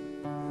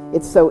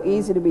 It's so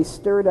easy to be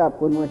stirred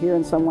up when we're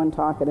hearing someone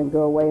talking and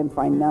go away and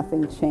find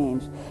nothing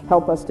changed.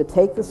 Help us to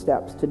take the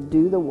steps to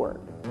do the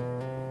work,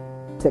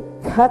 to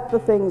cut the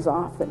things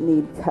off that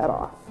need cut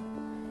off,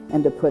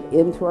 and to put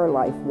into our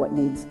life what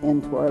needs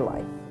into our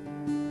life.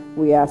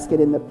 We ask it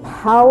in the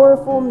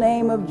powerful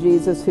name of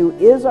Jesus, who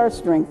is our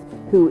strength,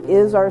 who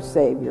is our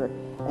Savior,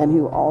 and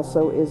who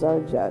also is our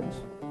judge.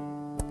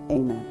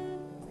 Amen.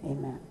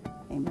 Amen.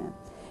 Amen.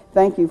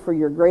 Thank you for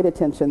your great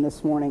attention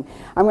this morning.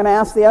 I'm going to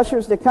ask the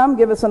ushers to come,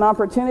 give us an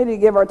opportunity to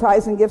give our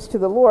tithes and gifts to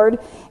the Lord.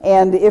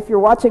 And if you're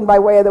watching by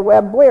way of the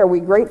web, boy, are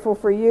we grateful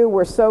for you.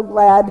 We're so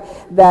glad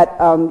that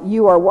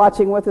you are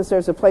watching with us.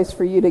 There's a place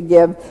for you to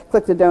give.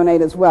 Click to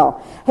donate as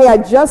well. Hey, I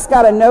just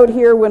got a note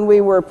here when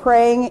we were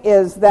praying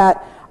is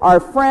that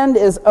our friend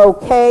is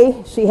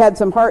okay. She had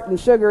some heart and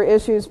sugar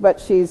issues, but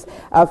she's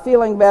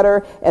feeling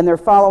better, and they're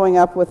following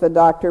up with the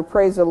doctor.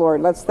 Praise the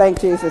Lord. Let's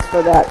thank Jesus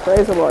for that.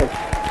 Praise the Lord.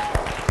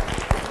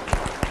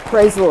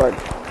 Praise the Lord.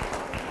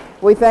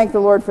 We thank the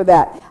Lord for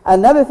that.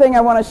 Another thing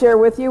I want to share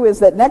with you is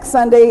that next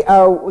Sunday,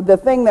 the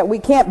thing that we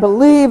can't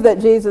believe that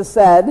Jesus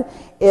said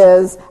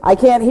is, I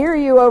can't hear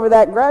you over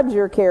that grudge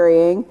you're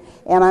carrying.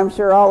 And I'm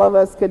sure all of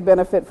us could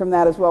benefit from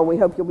that as well. We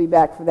hope you'll be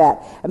back for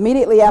that.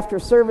 Immediately after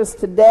service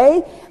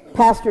today,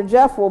 Pastor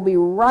Jeff will be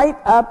right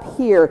up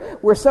here.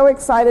 We're so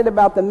excited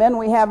about the men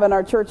we have in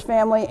our church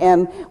family,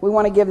 and we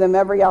want to give them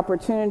every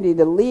opportunity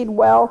to lead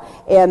well.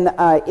 And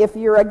if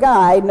you're a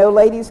guy, no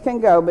ladies can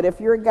go, but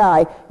if you're a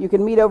guy, you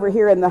can meet over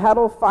here in the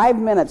huddle. 5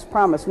 minutes,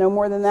 promise, no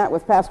more than that,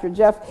 with Pastor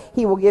Jeff.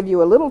 He will give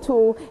you a little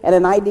tool and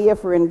an idea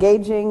for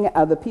engaging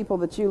the people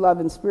that you love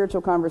in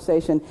spiritual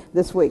conversation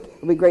this week.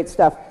 It'll be great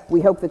stuff.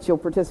 We hope that you'll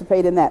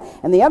participate in that.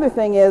 And the other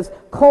thing is,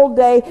 cold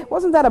day.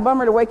 Wasn't that a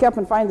bummer to wake up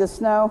and find the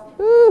snow?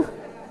 Woo.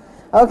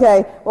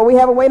 Okay, well, we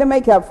have a way to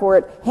make up for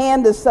it.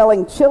 Hand is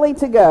selling chili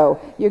to go.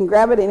 You can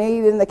grab it and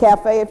eat it in the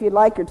cafe if you'd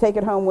like, or take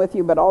it home with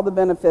you, but all the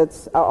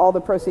benefits, all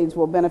the proceeds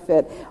will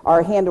benefit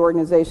our Hand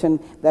organization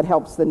that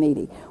helps the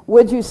needy.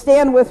 Would you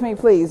stand with me,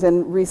 please,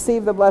 and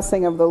receive the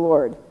blessing of the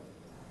Lord?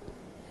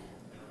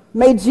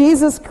 May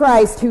Jesus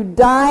Christ, who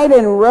died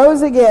and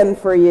rose again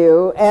for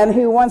you, and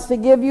who wants to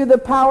give you the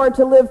power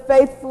to live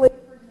faithfully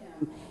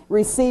for Him,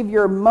 receive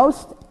your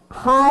most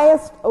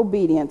highest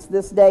obedience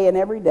this day and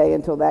every day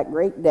until that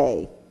great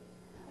day.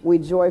 We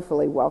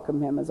joyfully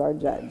welcome Him as our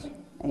judge.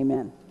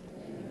 Amen.